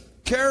sudden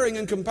caring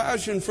and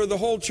compassion for the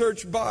whole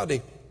church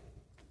body.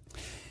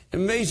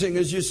 Amazing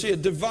as you see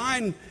it.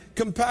 Divine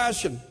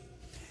compassion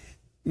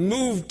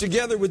moved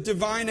together with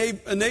divine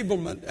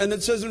enablement. And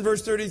it says in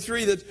verse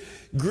 33 that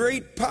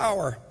great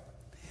power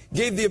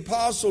gave the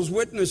apostles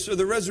witness of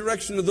the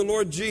resurrection of the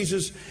Lord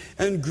Jesus,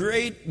 and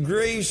great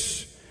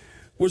grace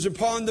was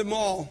upon them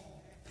all.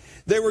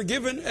 They were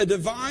given a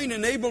divine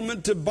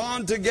enablement to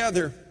bond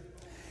together.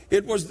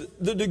 It was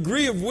the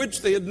degree of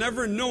which they had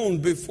never known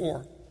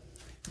before.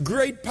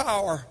 Great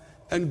power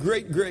and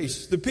great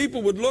grace. The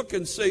people would look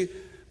and say,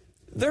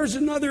 there's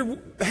another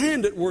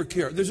hand at work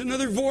here. There's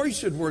another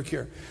voice at work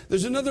here.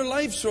 There's another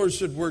life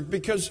source at work,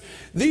 because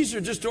these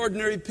are just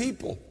ordinary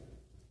people.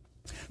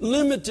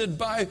 limited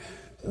by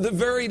the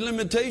very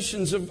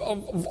limitations of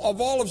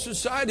all of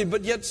society,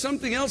 but yet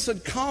something else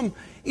had come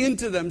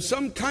into them.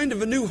 Some kind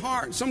of a new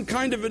heart, some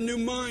kind of a new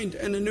mind,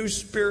 and a new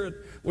spirit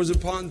was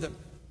upon them.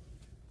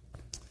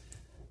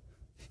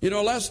 You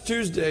know, last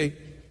Tuesday,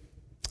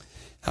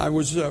 I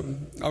was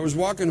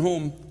walking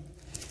home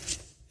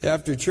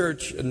after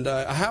church, and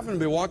I happened to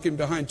be walking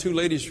behind two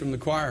ladies from the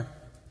choir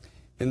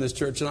in this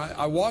church, and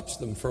I watched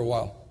them for a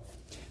while.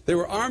 They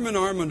were arm in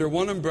arm under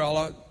one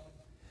umbrella,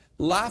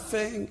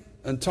 laughing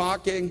and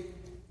talking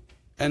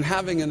and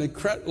having an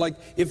incredible, like,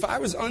 if I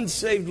was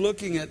unsaved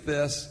looking at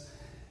this,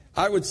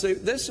 I would say,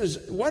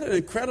 what an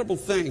incredible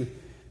thing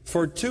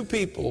for two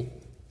people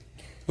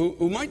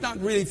who might not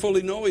really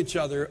fully know each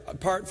other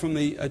apart from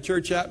the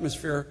church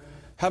atmosphere,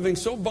 having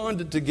so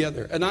bonded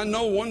together. And I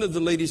know one of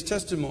the ladies'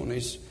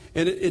 testimonies,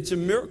 and it's a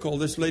miracle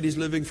this lady's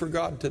living for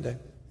God today.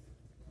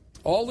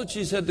 All that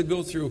she's had to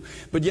go through,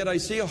 but yet I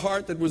see a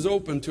heart that was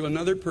open to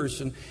another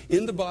person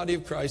in the body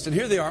of Christ. And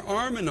here they are,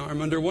 arm in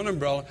arm, under one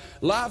umbrella,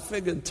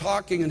 laughing and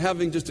talking and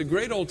having just a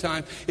great old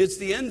time. It's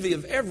the envy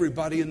of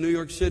everybody in New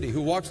York City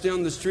who walks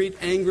down the street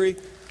angry,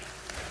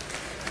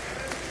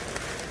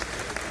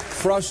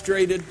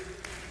 frustrated.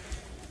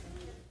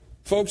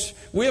 Folks,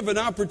 we have an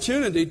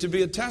opportunity to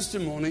be a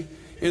testimony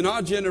in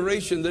our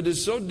generation that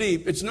is so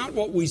deep. It's not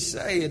what we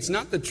say, it's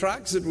not the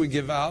tracts that we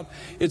give out,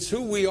 it's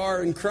who we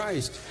are in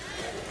Christ.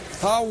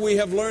 How we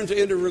have learned to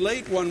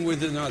interrelate one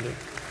with another.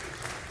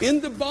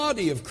 In the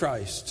body of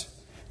Christ,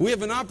 we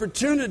have an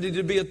opportunity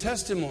to be a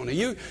testimony.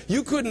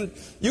 You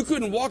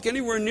couldn't walk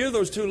anywhere near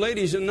those two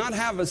ladies and not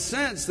have a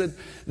sense that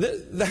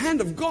the hand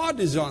of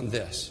God is on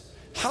this.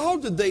 How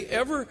did they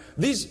ever,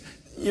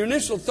 your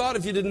initial thought,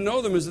 if you didn't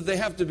know them, is that they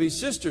have to be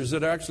sisters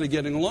that are actually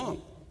getting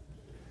along.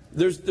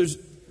 There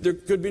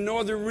could be no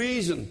other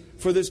reason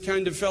for this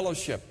kind of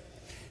fellowship.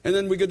 And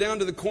then we go down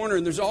to the corner,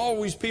 and there's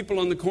always people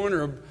on the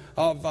corner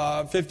of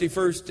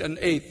 51st and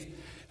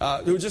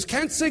 8th who just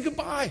can't say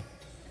goodbye.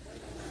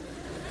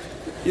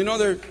 You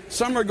know,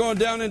 some are going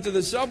down into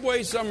the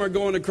subway, some are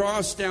going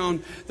across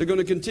down, they're going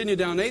to continue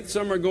down 8th,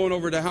 some are going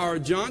over to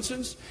Howard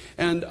Johnson's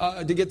and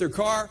to get their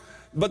car,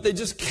 but they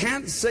just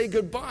can't say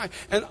goodbye.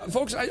 And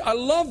folks, I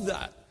love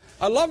that.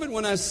 I love it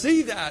when I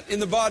see that in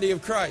the body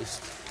of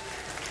Christ.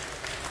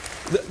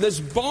 This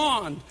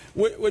bond,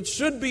 which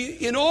should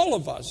be in all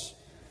of us.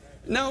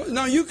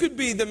 Now you could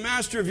be the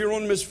master of your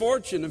own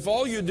misfortune. If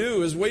all you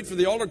do is wait for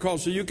the altar call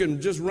so you can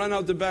just run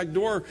out the back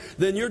door,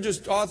 then you're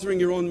just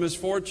authoring your own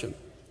misfortune.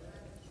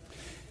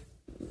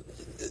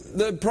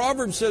 The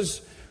proverb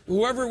says,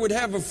 whoever would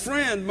have a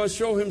friend must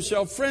show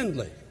himself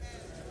friendly.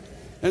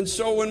 And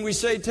so when we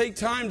say take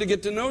time to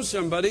get to know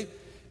somebody,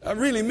 I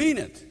really mean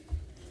it.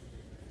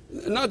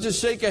 Not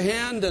just shake a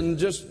hand and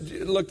just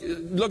look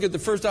at the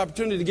first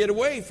opportunity to get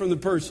away from the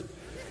person,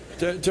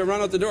 to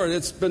run out the door.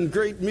 It's been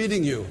great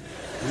meeting you.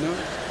 You know?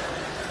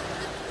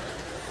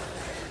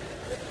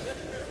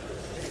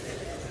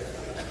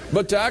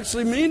 But to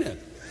actually mean it.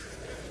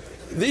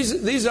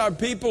 These are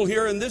people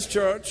here in this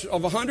church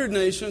of 100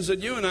 nations that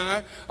you and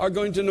I are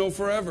going to know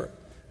forever.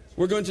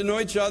 We're going to know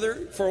each other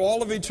for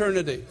all of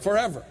eternity,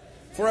 forever.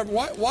 Forever.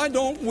 Why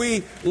don't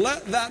we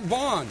let that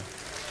bond?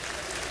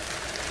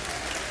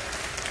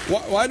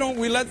 Why don't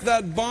we let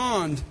that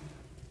bond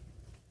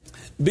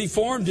be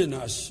formed in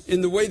us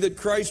in the way that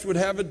Christ would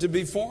have it to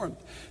be formed?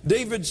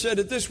 David said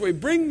it this way,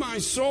 bring my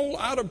soul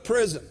out of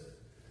prison,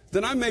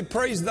 that I may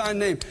praise thy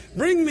name.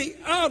 Bring me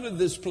out of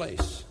this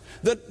place.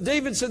 That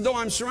David said, though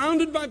I'm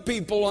surrounded by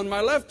people on my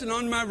left and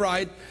on my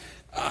right,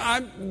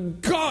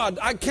 God,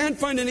 I can't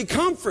find any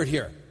comfort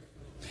here.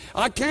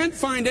 I can't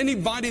find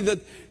anybody that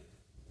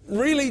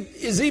really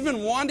is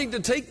even wanting to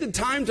take the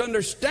time to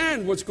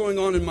understand what's going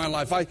on in my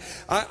life.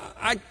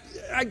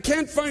 I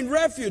can't find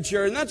refuge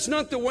here, and that's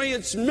not the way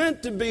it's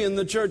meant to be in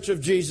the church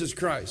of Jesus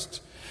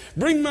Christ.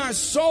 Bring my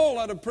soul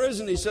out of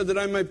prison, he said, that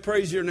I may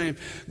praise your name.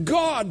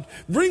 God,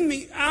 bring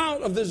me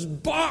out of this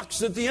box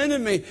that the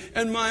enemy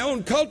and my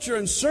own culture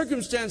and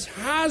circumstance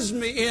has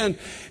me in,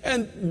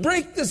 and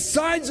break the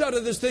sides out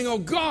of this thing, oh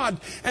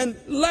God, and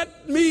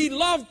let me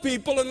love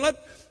people, and let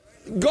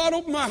God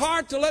open my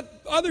heart to let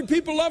other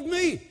people love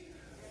me.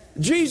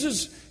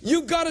 Jesus,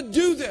 you got to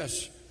do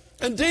this.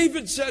 And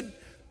David said,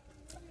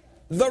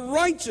 the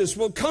righteous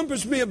will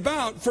compass me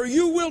about, for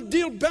you will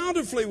deal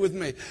bountifully with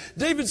me.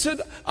 David said,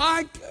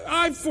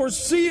 I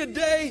foresee a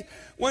day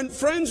when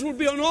friends will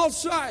be on all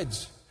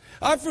sides.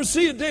 I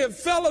foresee a day of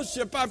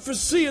fellowship. I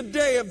foresee a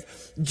day of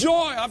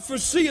joy. I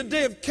foresee a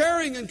day of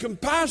caring and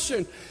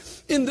compassion.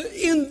 In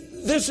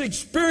this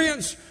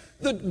experience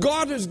that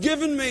God has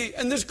given me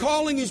and this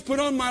calling He's put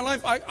on my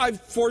life, I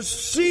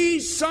foresee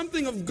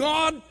something of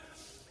God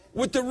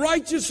with the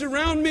righteous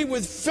around me,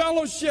 with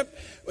fellowship.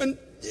 And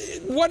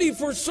what he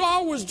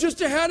foresaw was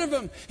just ahead of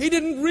him. He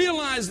didn't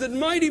realize that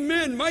mighty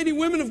men, mighty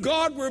women of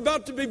God were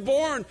about to be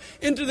born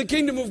into the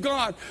kingdom of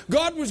God.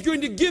 God was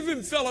going to give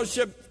him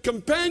fellowship,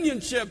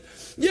 companionship.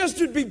 Yes,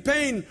 there'd be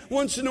pain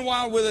once in a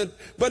while with it,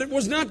 but it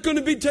was not going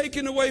to be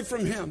taken away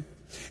from him.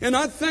 And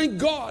I thank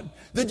God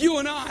that you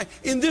and I,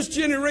 in this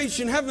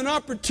generation, have an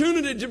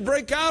opportunity to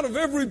break out of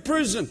every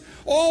prison,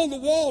 all the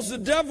walls the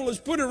devil has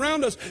put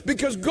around us,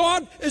 because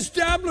God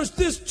established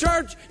this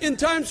church in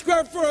Times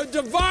Square for a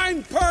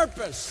divine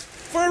purpose,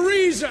 for a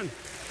reason.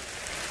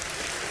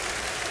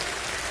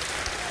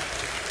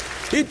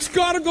 It's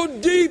got to go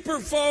deeper,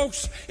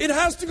 folks. It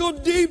has to go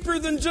deeper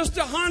than just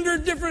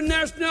 100 different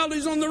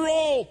nationalities on the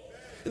roll.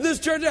 In this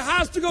church, it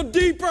has to go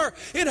deeper.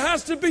 It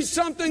has to be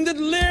something that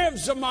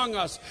lives among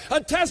us. A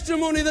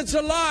testimony that's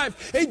alive.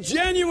 A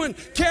genuine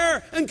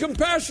care and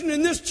compassion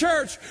in this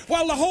church.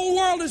 While the whole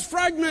world is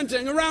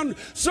fragmenting around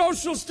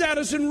social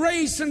status and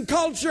race and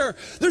culture,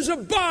 there's a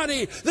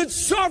body that's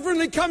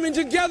sovereignly coming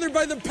together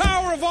by the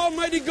power of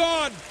Almighty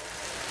God.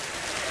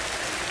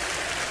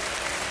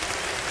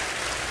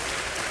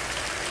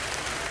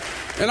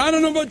 And I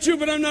don't know about you,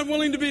 but I'm not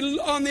willing to be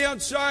on the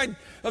outside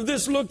of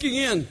this looking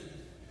in.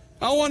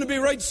 I want to be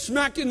right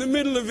smack in the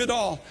middle of it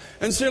all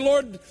and say,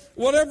 Lord,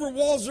 whatever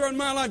walls are in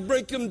my life,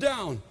 break them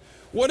down.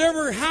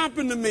 Whatever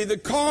happened to me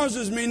that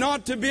causes me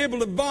not to be able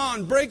to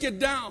bond, break it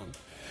down.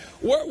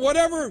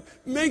 Whatever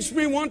makes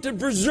me want to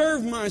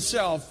preserve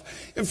myself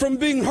and from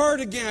being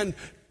hurt again,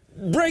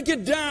 break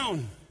it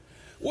down.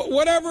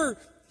 Whatever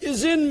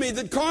is in me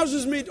that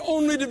causes me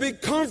only to be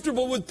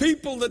comfortable with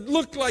people that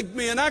look like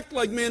me and act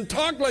like me and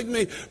talk like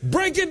me,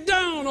 break it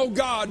down, oh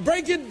God.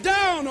 Break it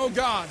down, oh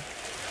God.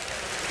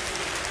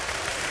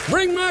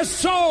 Bring my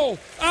soul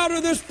out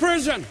of this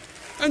prison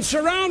and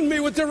surround me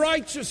with the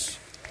righteous.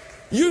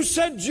 You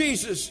said,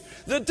 Jesus,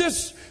 that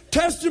this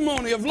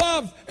testimony of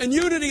love and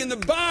unity in the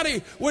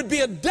body would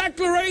be a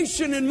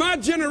declaration in my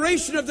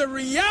generation of the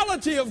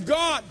reality of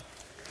God.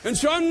 And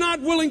so I'm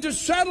not willing to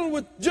settle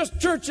with just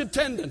church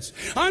attendance.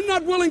 I'm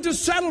not willing to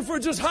settle for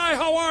just, hi,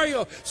 how are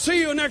you? See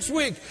you next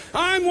week.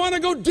 I want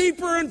to go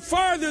deeper and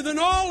farther than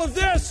all of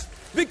this,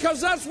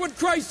 because that's what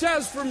Christ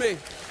has for me.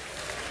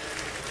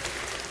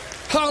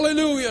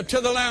 Hallelujah to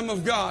the Lamb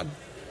of God.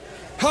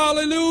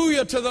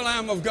 Hallelujah to the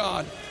Lamb of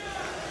God.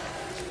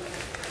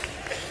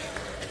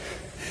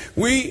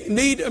 We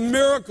need a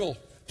miracle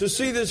to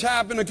see this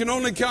happen. It can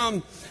only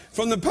come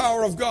from the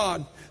power of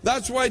God.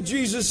 That's why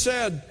Jesus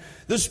said,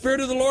 the Spirit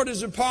of the Lord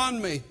is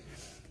upon me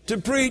to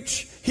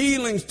preach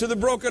healings to the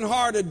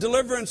brokenhearted,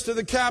 deliverance to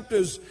the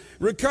captives,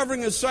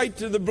 recovering of sight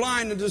to the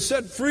blind, and to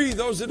set free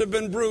those that have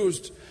been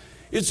bruised.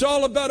 It's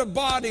all about a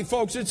body,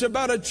 folks. It's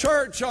about a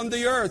church on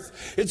the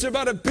earth. It's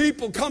about a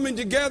people coming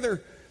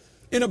together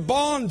in a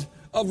bond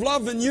of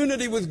love and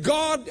unity with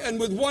God and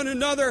with one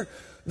another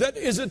that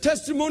is a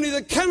testimony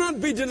that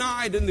cannot be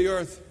denied in the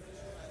earth.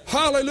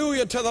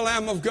 Hallelujah to the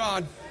Lamb of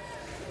God.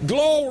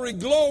 Glory,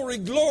 glory,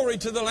 glory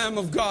to the Lamb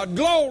of God.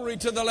 Glory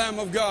to the Lamb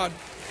of God.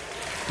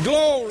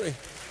 Glory.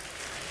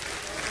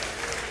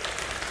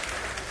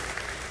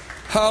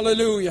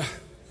 Hallelujah.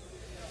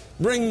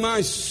 Bring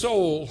my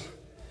soul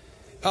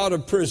out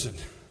of prison.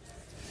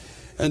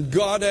 And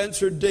God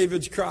answered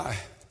David's cry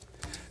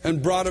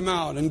and brought him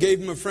out and gave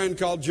him a friend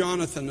called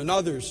Jonathan and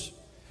others.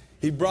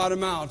 He brought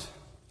him out.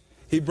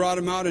 He brought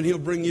him out, and he'll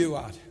bring you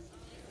out.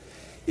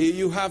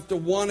 You have to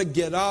want to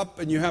get up,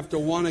 and you have to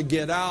want to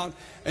get out,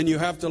 and you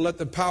have to let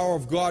the power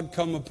of God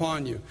come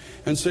upon you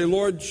and say,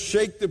 Lord,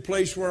 shake the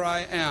place where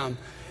I am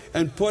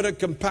and put a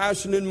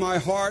compassion in my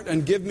heart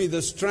and give me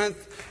the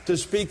strength to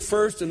speak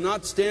first and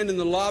not stand in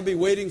the lobby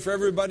waiting for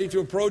everybody to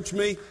approach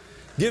me.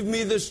 Give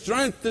me the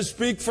strength to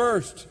speak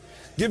first.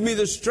 Give me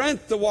the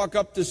strength to walk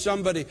up to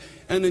somebody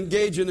and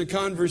engage in a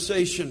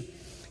conversation.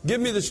 Give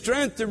me the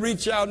strength to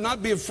reach out,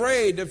 not be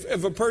afraid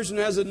if a person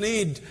has a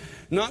need,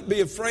 not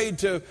be afraid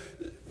to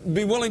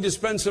be willing to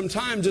spend some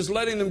time just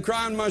letting them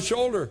cry on my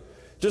shoulder,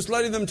 just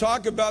letting them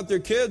talk about their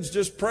kids,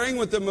 just praying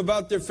with them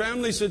about their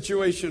family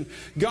situation.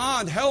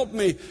 God, help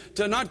me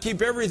to not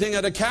keep everything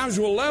at a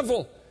casual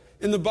level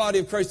in the body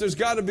of Christ. There's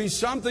got to be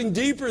something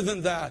deeper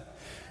than that.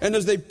 And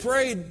as they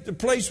prayed, the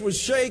place was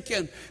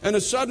shaken, and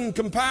a sudden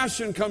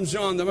compassion comes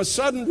on them, a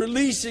sudden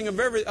releasing of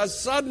a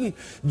sudden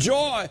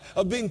joy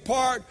of being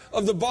part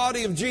of the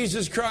body of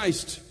Jesus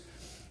Christ.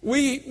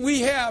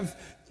 We have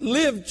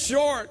lived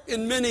short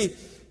in many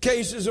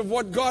cases of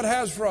what God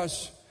has for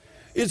us.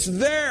 It's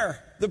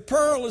there. The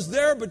pearl is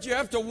there, but you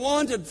have to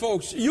want it,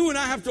 folks. You and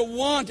I have to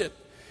want it.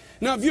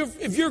 Now,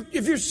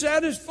 if you're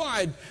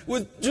satisfied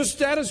with just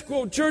status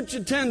quo church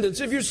attendance,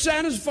 if you're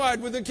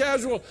satisfied with a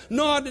casual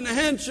nod and a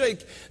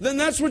handshake, then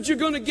that's what you're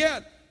going to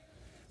get.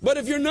 But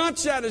if you're not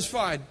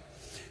satisfied,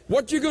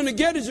 what you're going to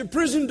get is a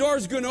prison door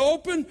is going to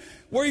open.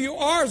 Where you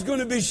are is going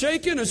to be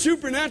shaken. A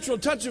supernatural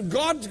touch of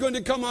God is going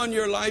to come on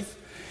your life.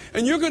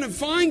 And you're going to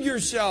find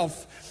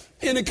yourself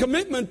in a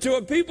commitment to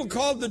a people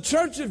called the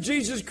Church of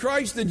Jesus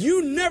Christ that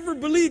you never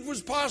believed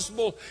was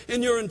possible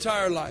in your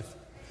entire life.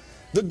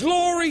 The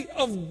glory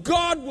of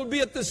God will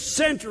be at the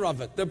center of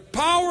it. The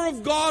power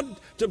of God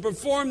to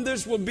perform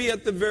this will be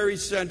at the very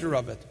center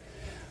of it.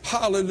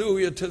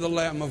 Hallelujah to the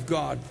Lamb of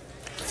God.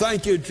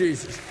 Thank you,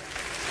 Jesus.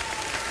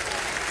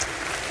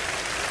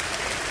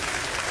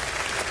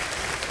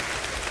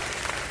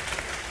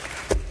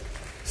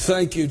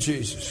 Thank you,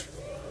 Jesus.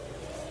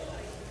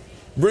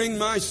 Bring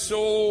my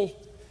soul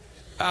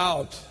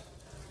out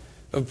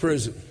of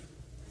prison.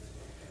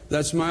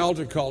 That's my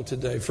altar call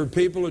today. For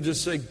people who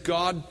just say,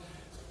 God,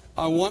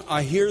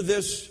 I hear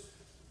this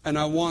and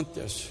I want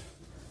this.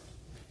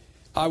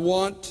 I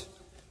want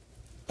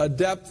a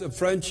depth of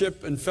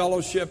friendship and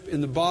fellowship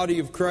in the body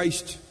of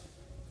Christ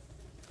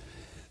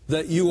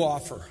that you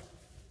offer.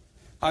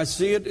 I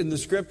see it in the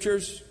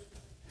Scriptures.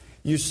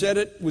 You said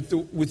it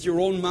with your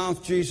own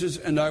mouth, Jesus,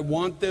 and I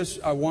want this.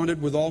 I want it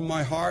with all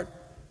my heart.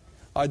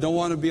 I don't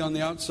want to be on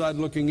the outside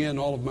looking in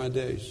all of my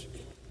days.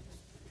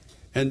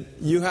 And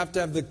you have to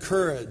have the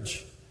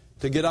courage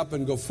to get up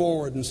and go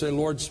forward and say,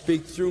 Lord,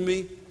 speak through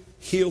me,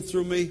 heal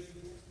through me,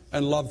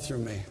 and love through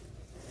me.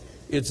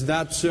 It's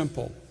that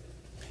simple.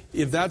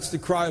 If that's the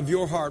cry of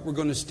your heart, we're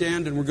going to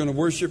stand and we're going to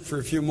worship for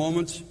a few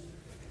moments.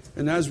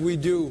 And as we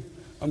do,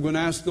 I'm going to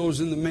ask those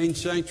in the main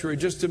sanctuary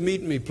just to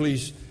meet me,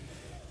 please,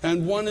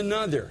 and one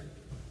another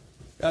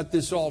at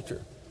this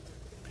altar.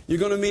 You're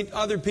going to meet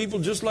other people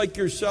just like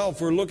yourself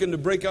who are looking to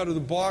break out of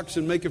the box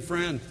and make a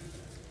friend.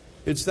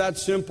 It's that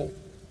simple.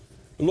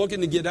 We're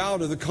looking to get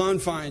out of the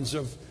confines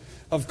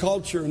of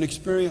culture and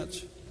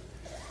experience,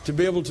 to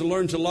be able to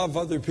learn to love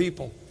other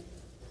people,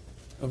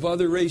 of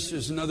other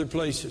races and other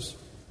places.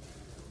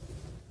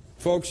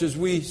 Folks, as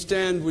we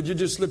stand, would you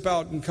just slip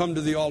out and come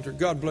to the altar?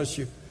 God bless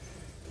you.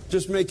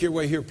 Just make your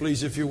way here,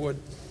 please, if you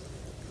would.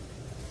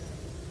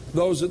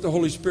 Those that the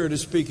Holy Spirit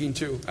is speaking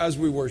to as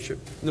we worship.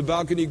 In the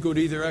balcony, go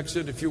to either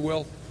exit, if you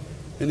will.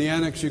 In the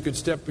annex, you could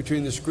step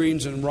between the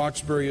screens, and in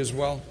Roxbury as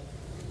well.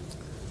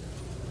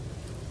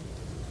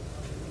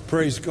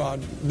 Praise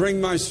God. Bring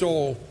my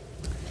soul.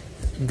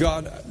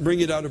 God,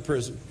 bring it out of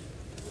prison.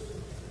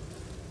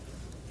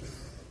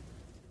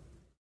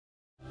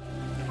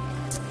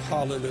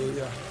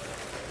 Hallelujah.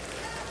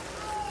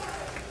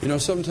 You know,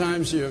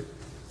 sometimes you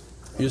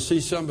see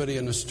somebody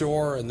in a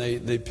store and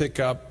they pick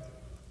up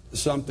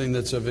something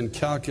that's of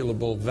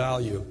incalculable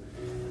value.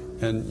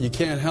 And you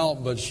can't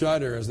help but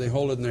shudder as they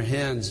hold it in their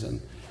hands.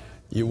 And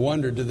you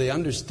wonder, do they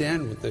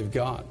understand what they've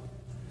got?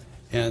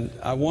 And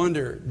I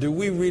wonder, do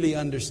we really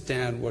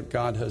understand what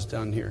God has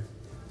done here?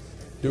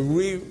 Do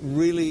we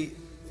really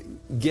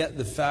get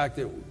the fact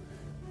that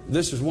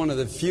this is one of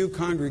the few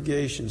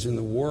congregations in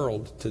the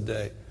world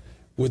today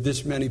with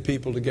this many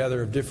people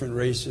together of different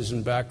races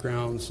and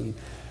backgrounds? And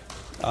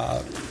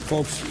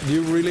folks, do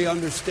you really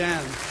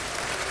understand?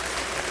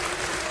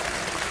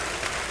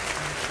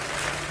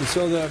 And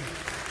so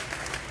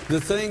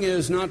the thing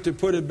is not to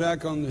put it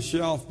back on the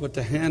shelf, but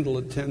to handle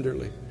it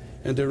tenderly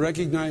and to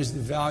recognize the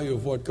value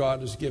of what God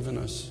has given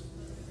us.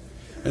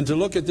 And to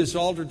look at this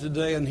altar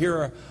today, and here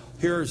are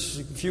a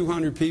few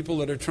hundred people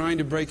that are trying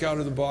to break out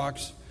of the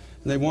box,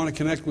 and they want to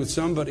connect with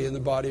somebody in the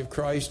body of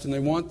Christ, and they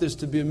want this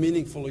to be a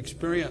meaningful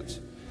experience,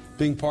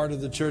 being part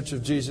of the Church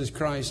of Jesus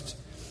Christ.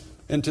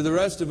 And to the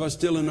rest of us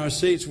still in our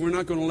seats, we're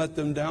not going to let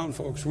them down,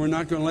 folks. We're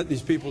not going to let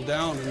these people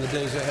down in the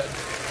days ahead.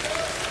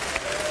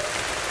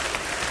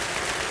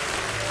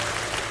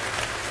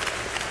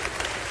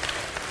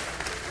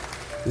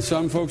 And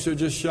some folks are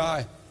just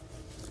shy.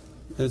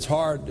 It's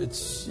hard.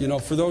 It's, you know,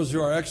 for those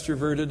who are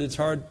extroverted, it's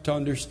hard to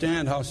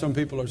understand how some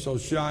people are so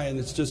shy. And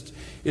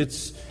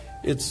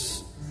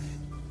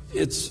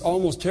it's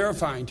almost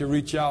terrifying to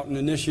reach out and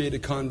initiate a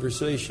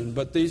conversation.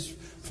 But these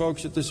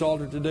folks at this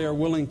altar today are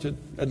willing to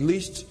at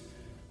least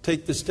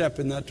take the step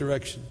in that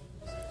direction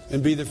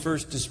and be the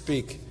first to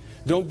speak.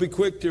 Don't be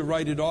quick to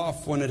write it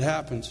off when it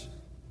happens.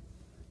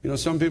 You know,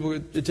 some people,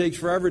 it takes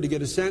forever to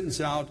get a sentence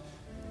out.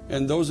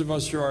 And those of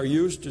us who are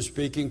used to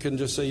speaking can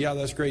just say, yeah,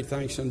 that's great,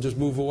 thanks, and just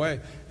move away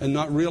and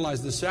not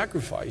realize the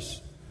sacrifice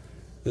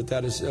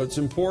that is. It's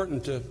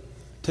important to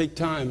take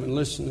time and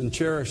listen and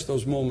cherish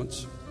those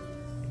moments.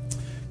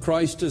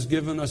 Christ has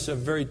given us a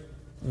very,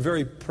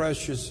 very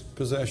precious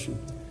possession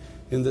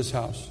in this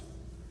house.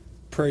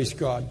 Praise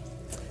God.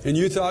 And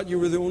you thought you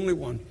were the only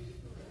one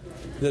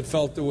that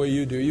felt the way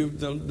you do.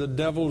 The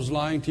devil's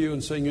lying to you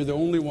and saying you're the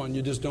only one.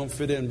 You just don't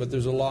fit in, but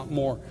there's a lot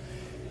more.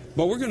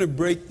 But we're going to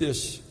break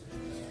this.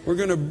 We're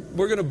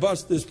going to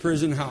bust this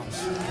prison house.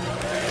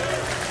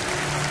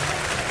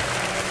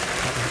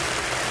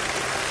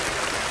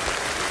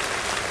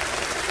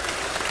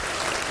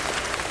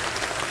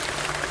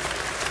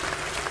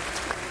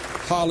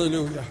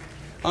 Hallelujah.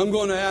 I'm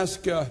going to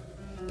ask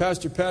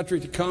Pastor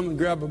Patrick to come and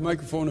grab a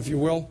microphone, if you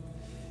will,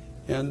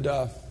 and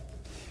going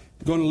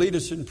to lead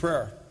us in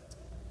prayer.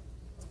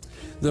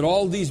 That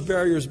all these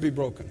barriers be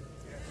broken.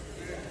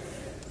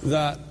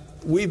 That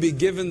we be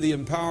given the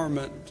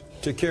empowerment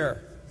to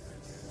care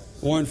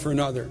one for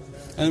another.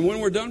 And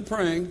when we're done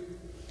praying,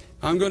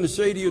 I'm going to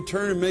say to you,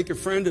 turn and make a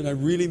friend, and I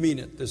really mean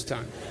it this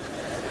time.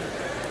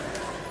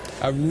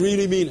 I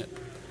really mean it.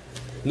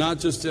 Not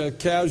just a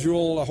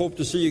casual, I hope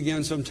to see you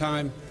again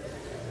sometime,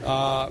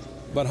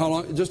 but how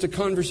long? Just a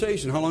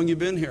conversation. How long you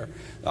been here?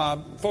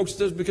 Folks,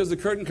 just because the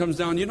curtain comes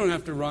down, you don't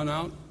have to run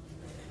out.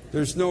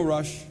 There's no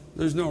rush.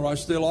 There's no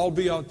rush. They'll all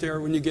be out there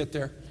when you get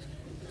there,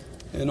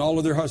 and all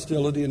of their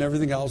hostility and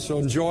everything else. So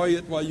enjoy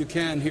it while you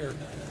can here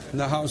in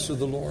the house of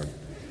the Lord.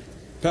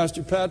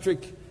 Pastor Patrick,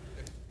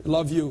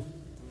 love you.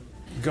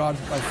 God,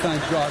 I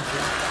thank God for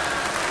you.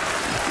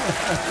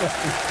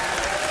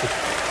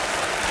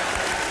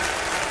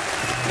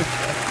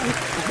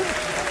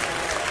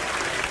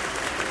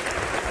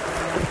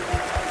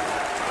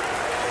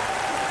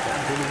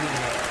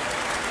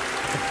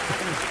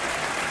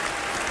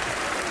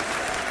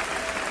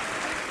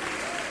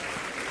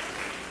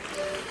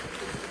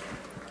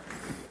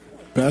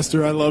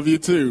 Pastor, I love you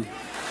too.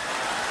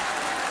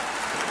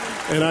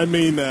 And I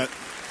mean that.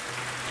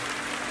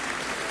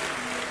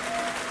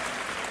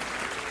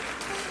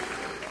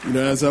 You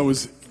know, as I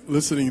was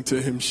listening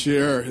to him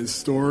share his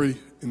story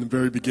in the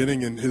very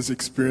beginning and his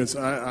experience,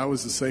 I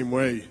was the same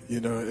way.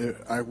 You know,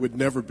 I would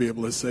never be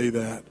able to say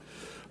that.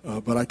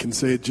 But I can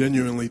say it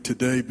genuinely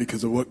today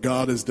because of what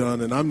God has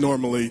done. And I'm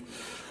normally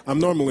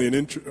an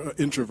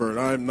introvert.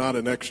 I'm not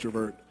an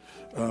extrovert.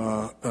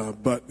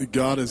 But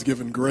God has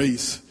given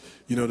grace,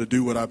 you know, to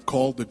do what I've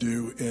called to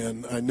do.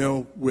 And I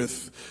know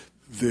with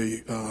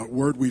the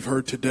word we've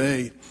heard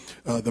today,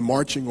 the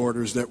marching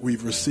orders that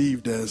we've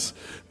received as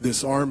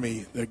this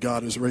army that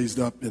God has raised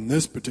up in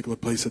this particular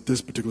place at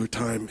this particular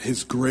time,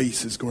 His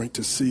grace is going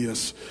to see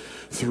us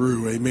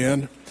through.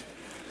 Amen.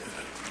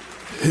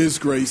 His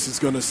grace is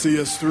going to see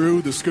us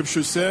through. The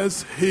scripture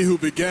says, He who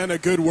began a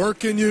good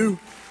work in you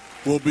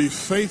will be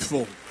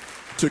faithful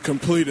to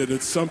complete it.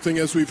 It's something,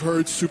 as we've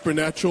heard,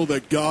 supernatural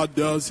that God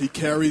does. He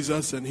carries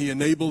us and He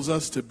enables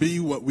us to be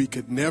what we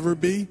could never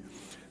be,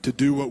 to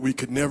do what we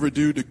could never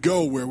do, to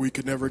go where we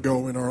could never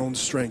go in our own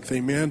strength.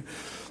 Amen.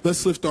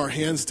 Let's lift our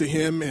hands to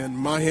Him, and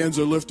my hands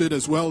are lifted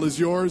as well as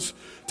yours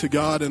to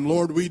God. And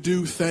Lord, we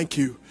do thank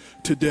you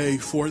today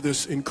for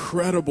this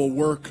incredible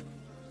work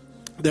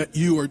that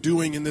you are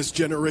doing in this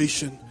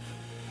generation.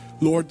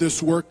 Lord,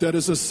 this work that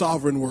is a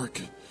sovereign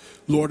work.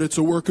 Lord, it's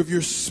a work of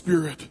your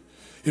Spirit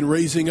in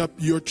raising up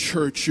your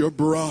church, your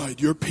bride,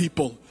 your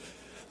people.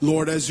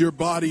 Lord, as your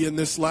body in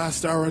this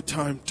last hour of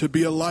time, to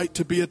be a light,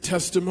 to be a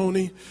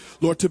testimony,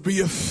 Lord, to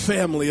be a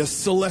family, a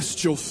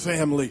celestial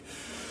family.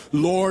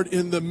 Lord,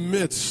 in the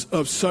midst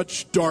of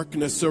such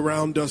darkness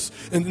around us,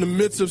 in the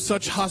midst of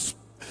such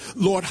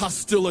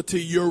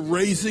hostility, you're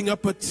raising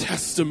up a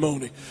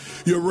testimony.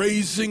 You're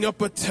raising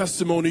up a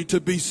testimony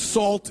to be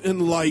salt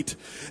and light.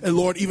 And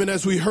Lord, even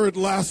as we heard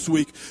last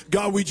week,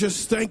 God, we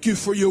just thank you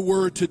for your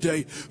word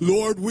today.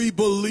 Lord, we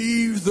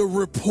believe the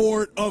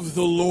report of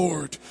the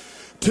Lord.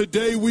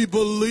 Today we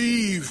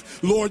believe,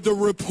 Lord, the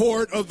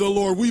report of the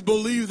Lord. We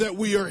believe that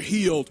we are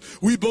healed.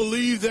 We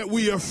believe that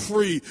we are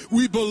free.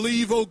 We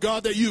believe, oh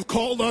God, that you've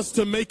called us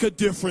to make a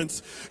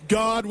difference.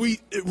 God, we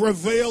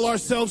reveal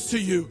ourselves to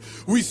you.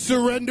 We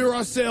surrender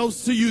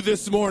ourselves to you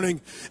this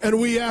morning.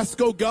 And we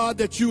ask, oh God,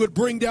 that you would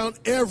bring down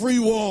every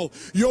wall.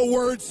 Your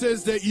word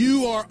says that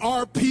you are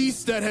our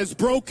peace that has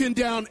broken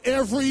down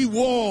every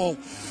wall.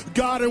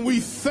 God, and we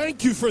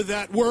thank you for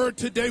that word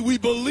today. We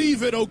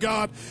believe it, oh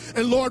God.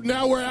 And Lord,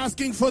 now we're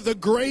asking for the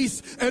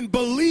grace and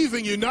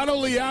believing you, not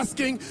only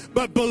asking,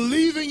 but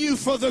believing you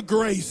for the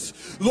grace,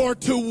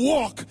 Lord, to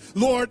walk,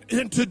 Lord,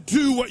 and to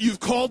do what you've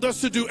called us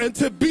to do and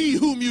to be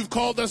whom you've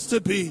called us to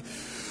be.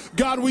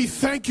 God, we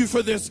thank you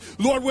for this.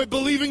 Lord, we're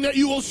believing that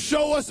you will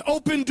show us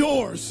open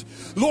doors.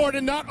 Lord,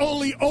 and not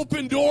only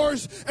open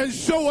doors and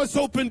show us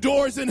open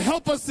doors and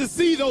help us to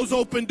see those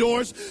open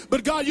doors,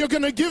 but God, you're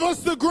going to give us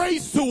the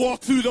grace to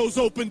walk through those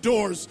open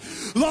doors.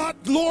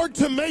 Lord,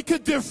 to make a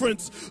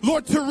difference.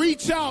 Lord, to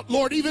reach out,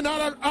 Lord, even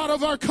out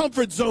of our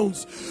comfort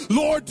zones.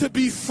 Lord, to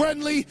be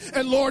friendly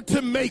and Lord,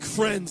 to make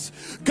friends.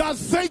 God,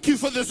 thank you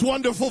for this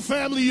wonderful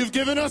family you've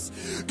given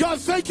us. God,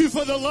 thank you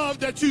for the love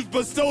that you've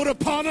bestowed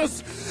upon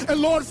us. And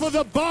Lord, for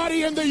the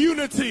body and the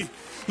unity,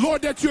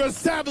 Lord, that you're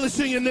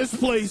establishing in this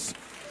place,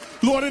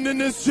 Lord, and in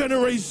this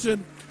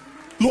generation,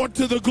 Lord,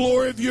 to the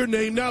glory of your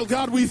name. Now,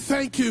 God, we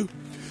thank you.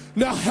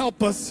 Now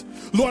help us,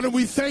 Lord, and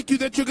we thank you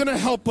that you're going to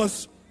help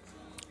us,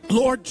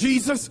 Lord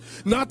Jesus,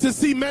 not to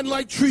see men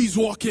like trees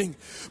walking,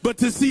 but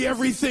to see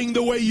everything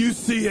the way you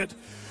see it.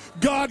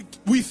 God,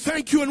 we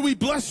thank you and we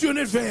bless you in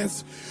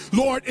advance.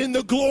 Lord, in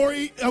the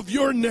glory of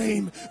your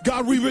name,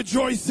 God, we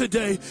rejoice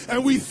today.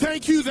 And we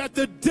thank you that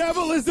the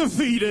devil is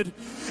defeated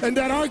and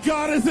that our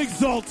God is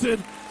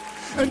exalted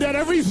and that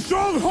every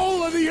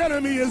stronghold of the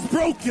enemy is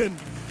broken.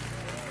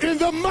 In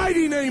the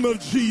mighty name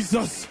of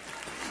Jesus,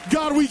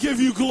 God, we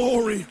give you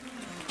glory.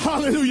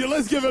 Hallelujah.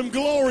 Let's give him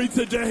glory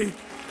today.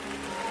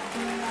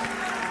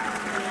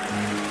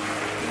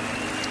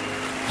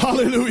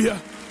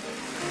 Hallelujah.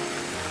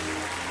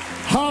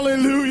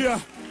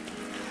 Hallelujah.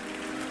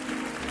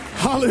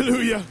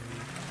 Hallelujah.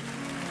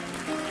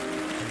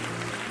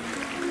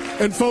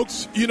 And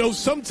folks, you know,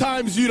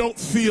 sometimes you don't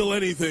feel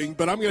anything,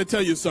 but I'm going to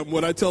tell you something.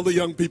 What I tell the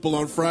young people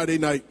on Friday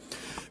night,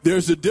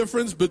 there's a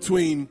difference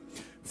between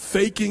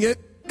faking it,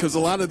 because a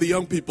lot of the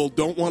young people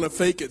don't want to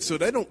fake it, so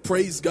they don't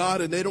praise God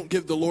and they don't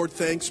give the Lord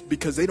thanks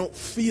because they don't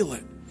feel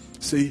it.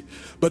 See?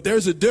 But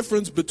there's a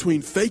difference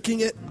between faking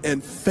it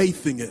and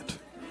faithing it.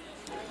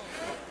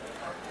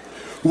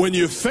 When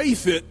you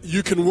faith it,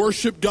 you can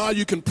worship God,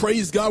 you can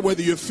praise God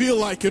whether you feel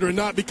like it or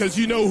not, because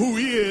you know who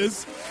he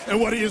is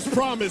and what he has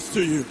promised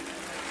to you.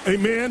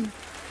 Amen.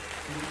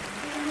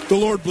 The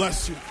Lord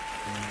bless you.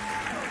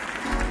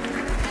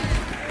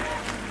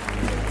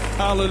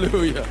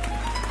 Hallelujah.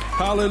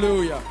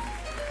 Hallelujah.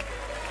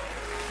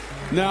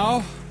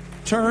 Now,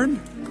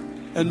 turn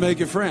and make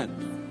a friend.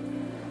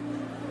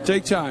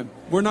 Take time.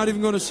 We're not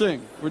even going to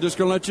sing. We're just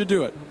going to let you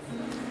do it.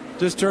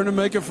 Just turn and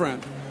make a friend.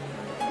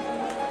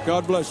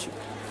 God bless you.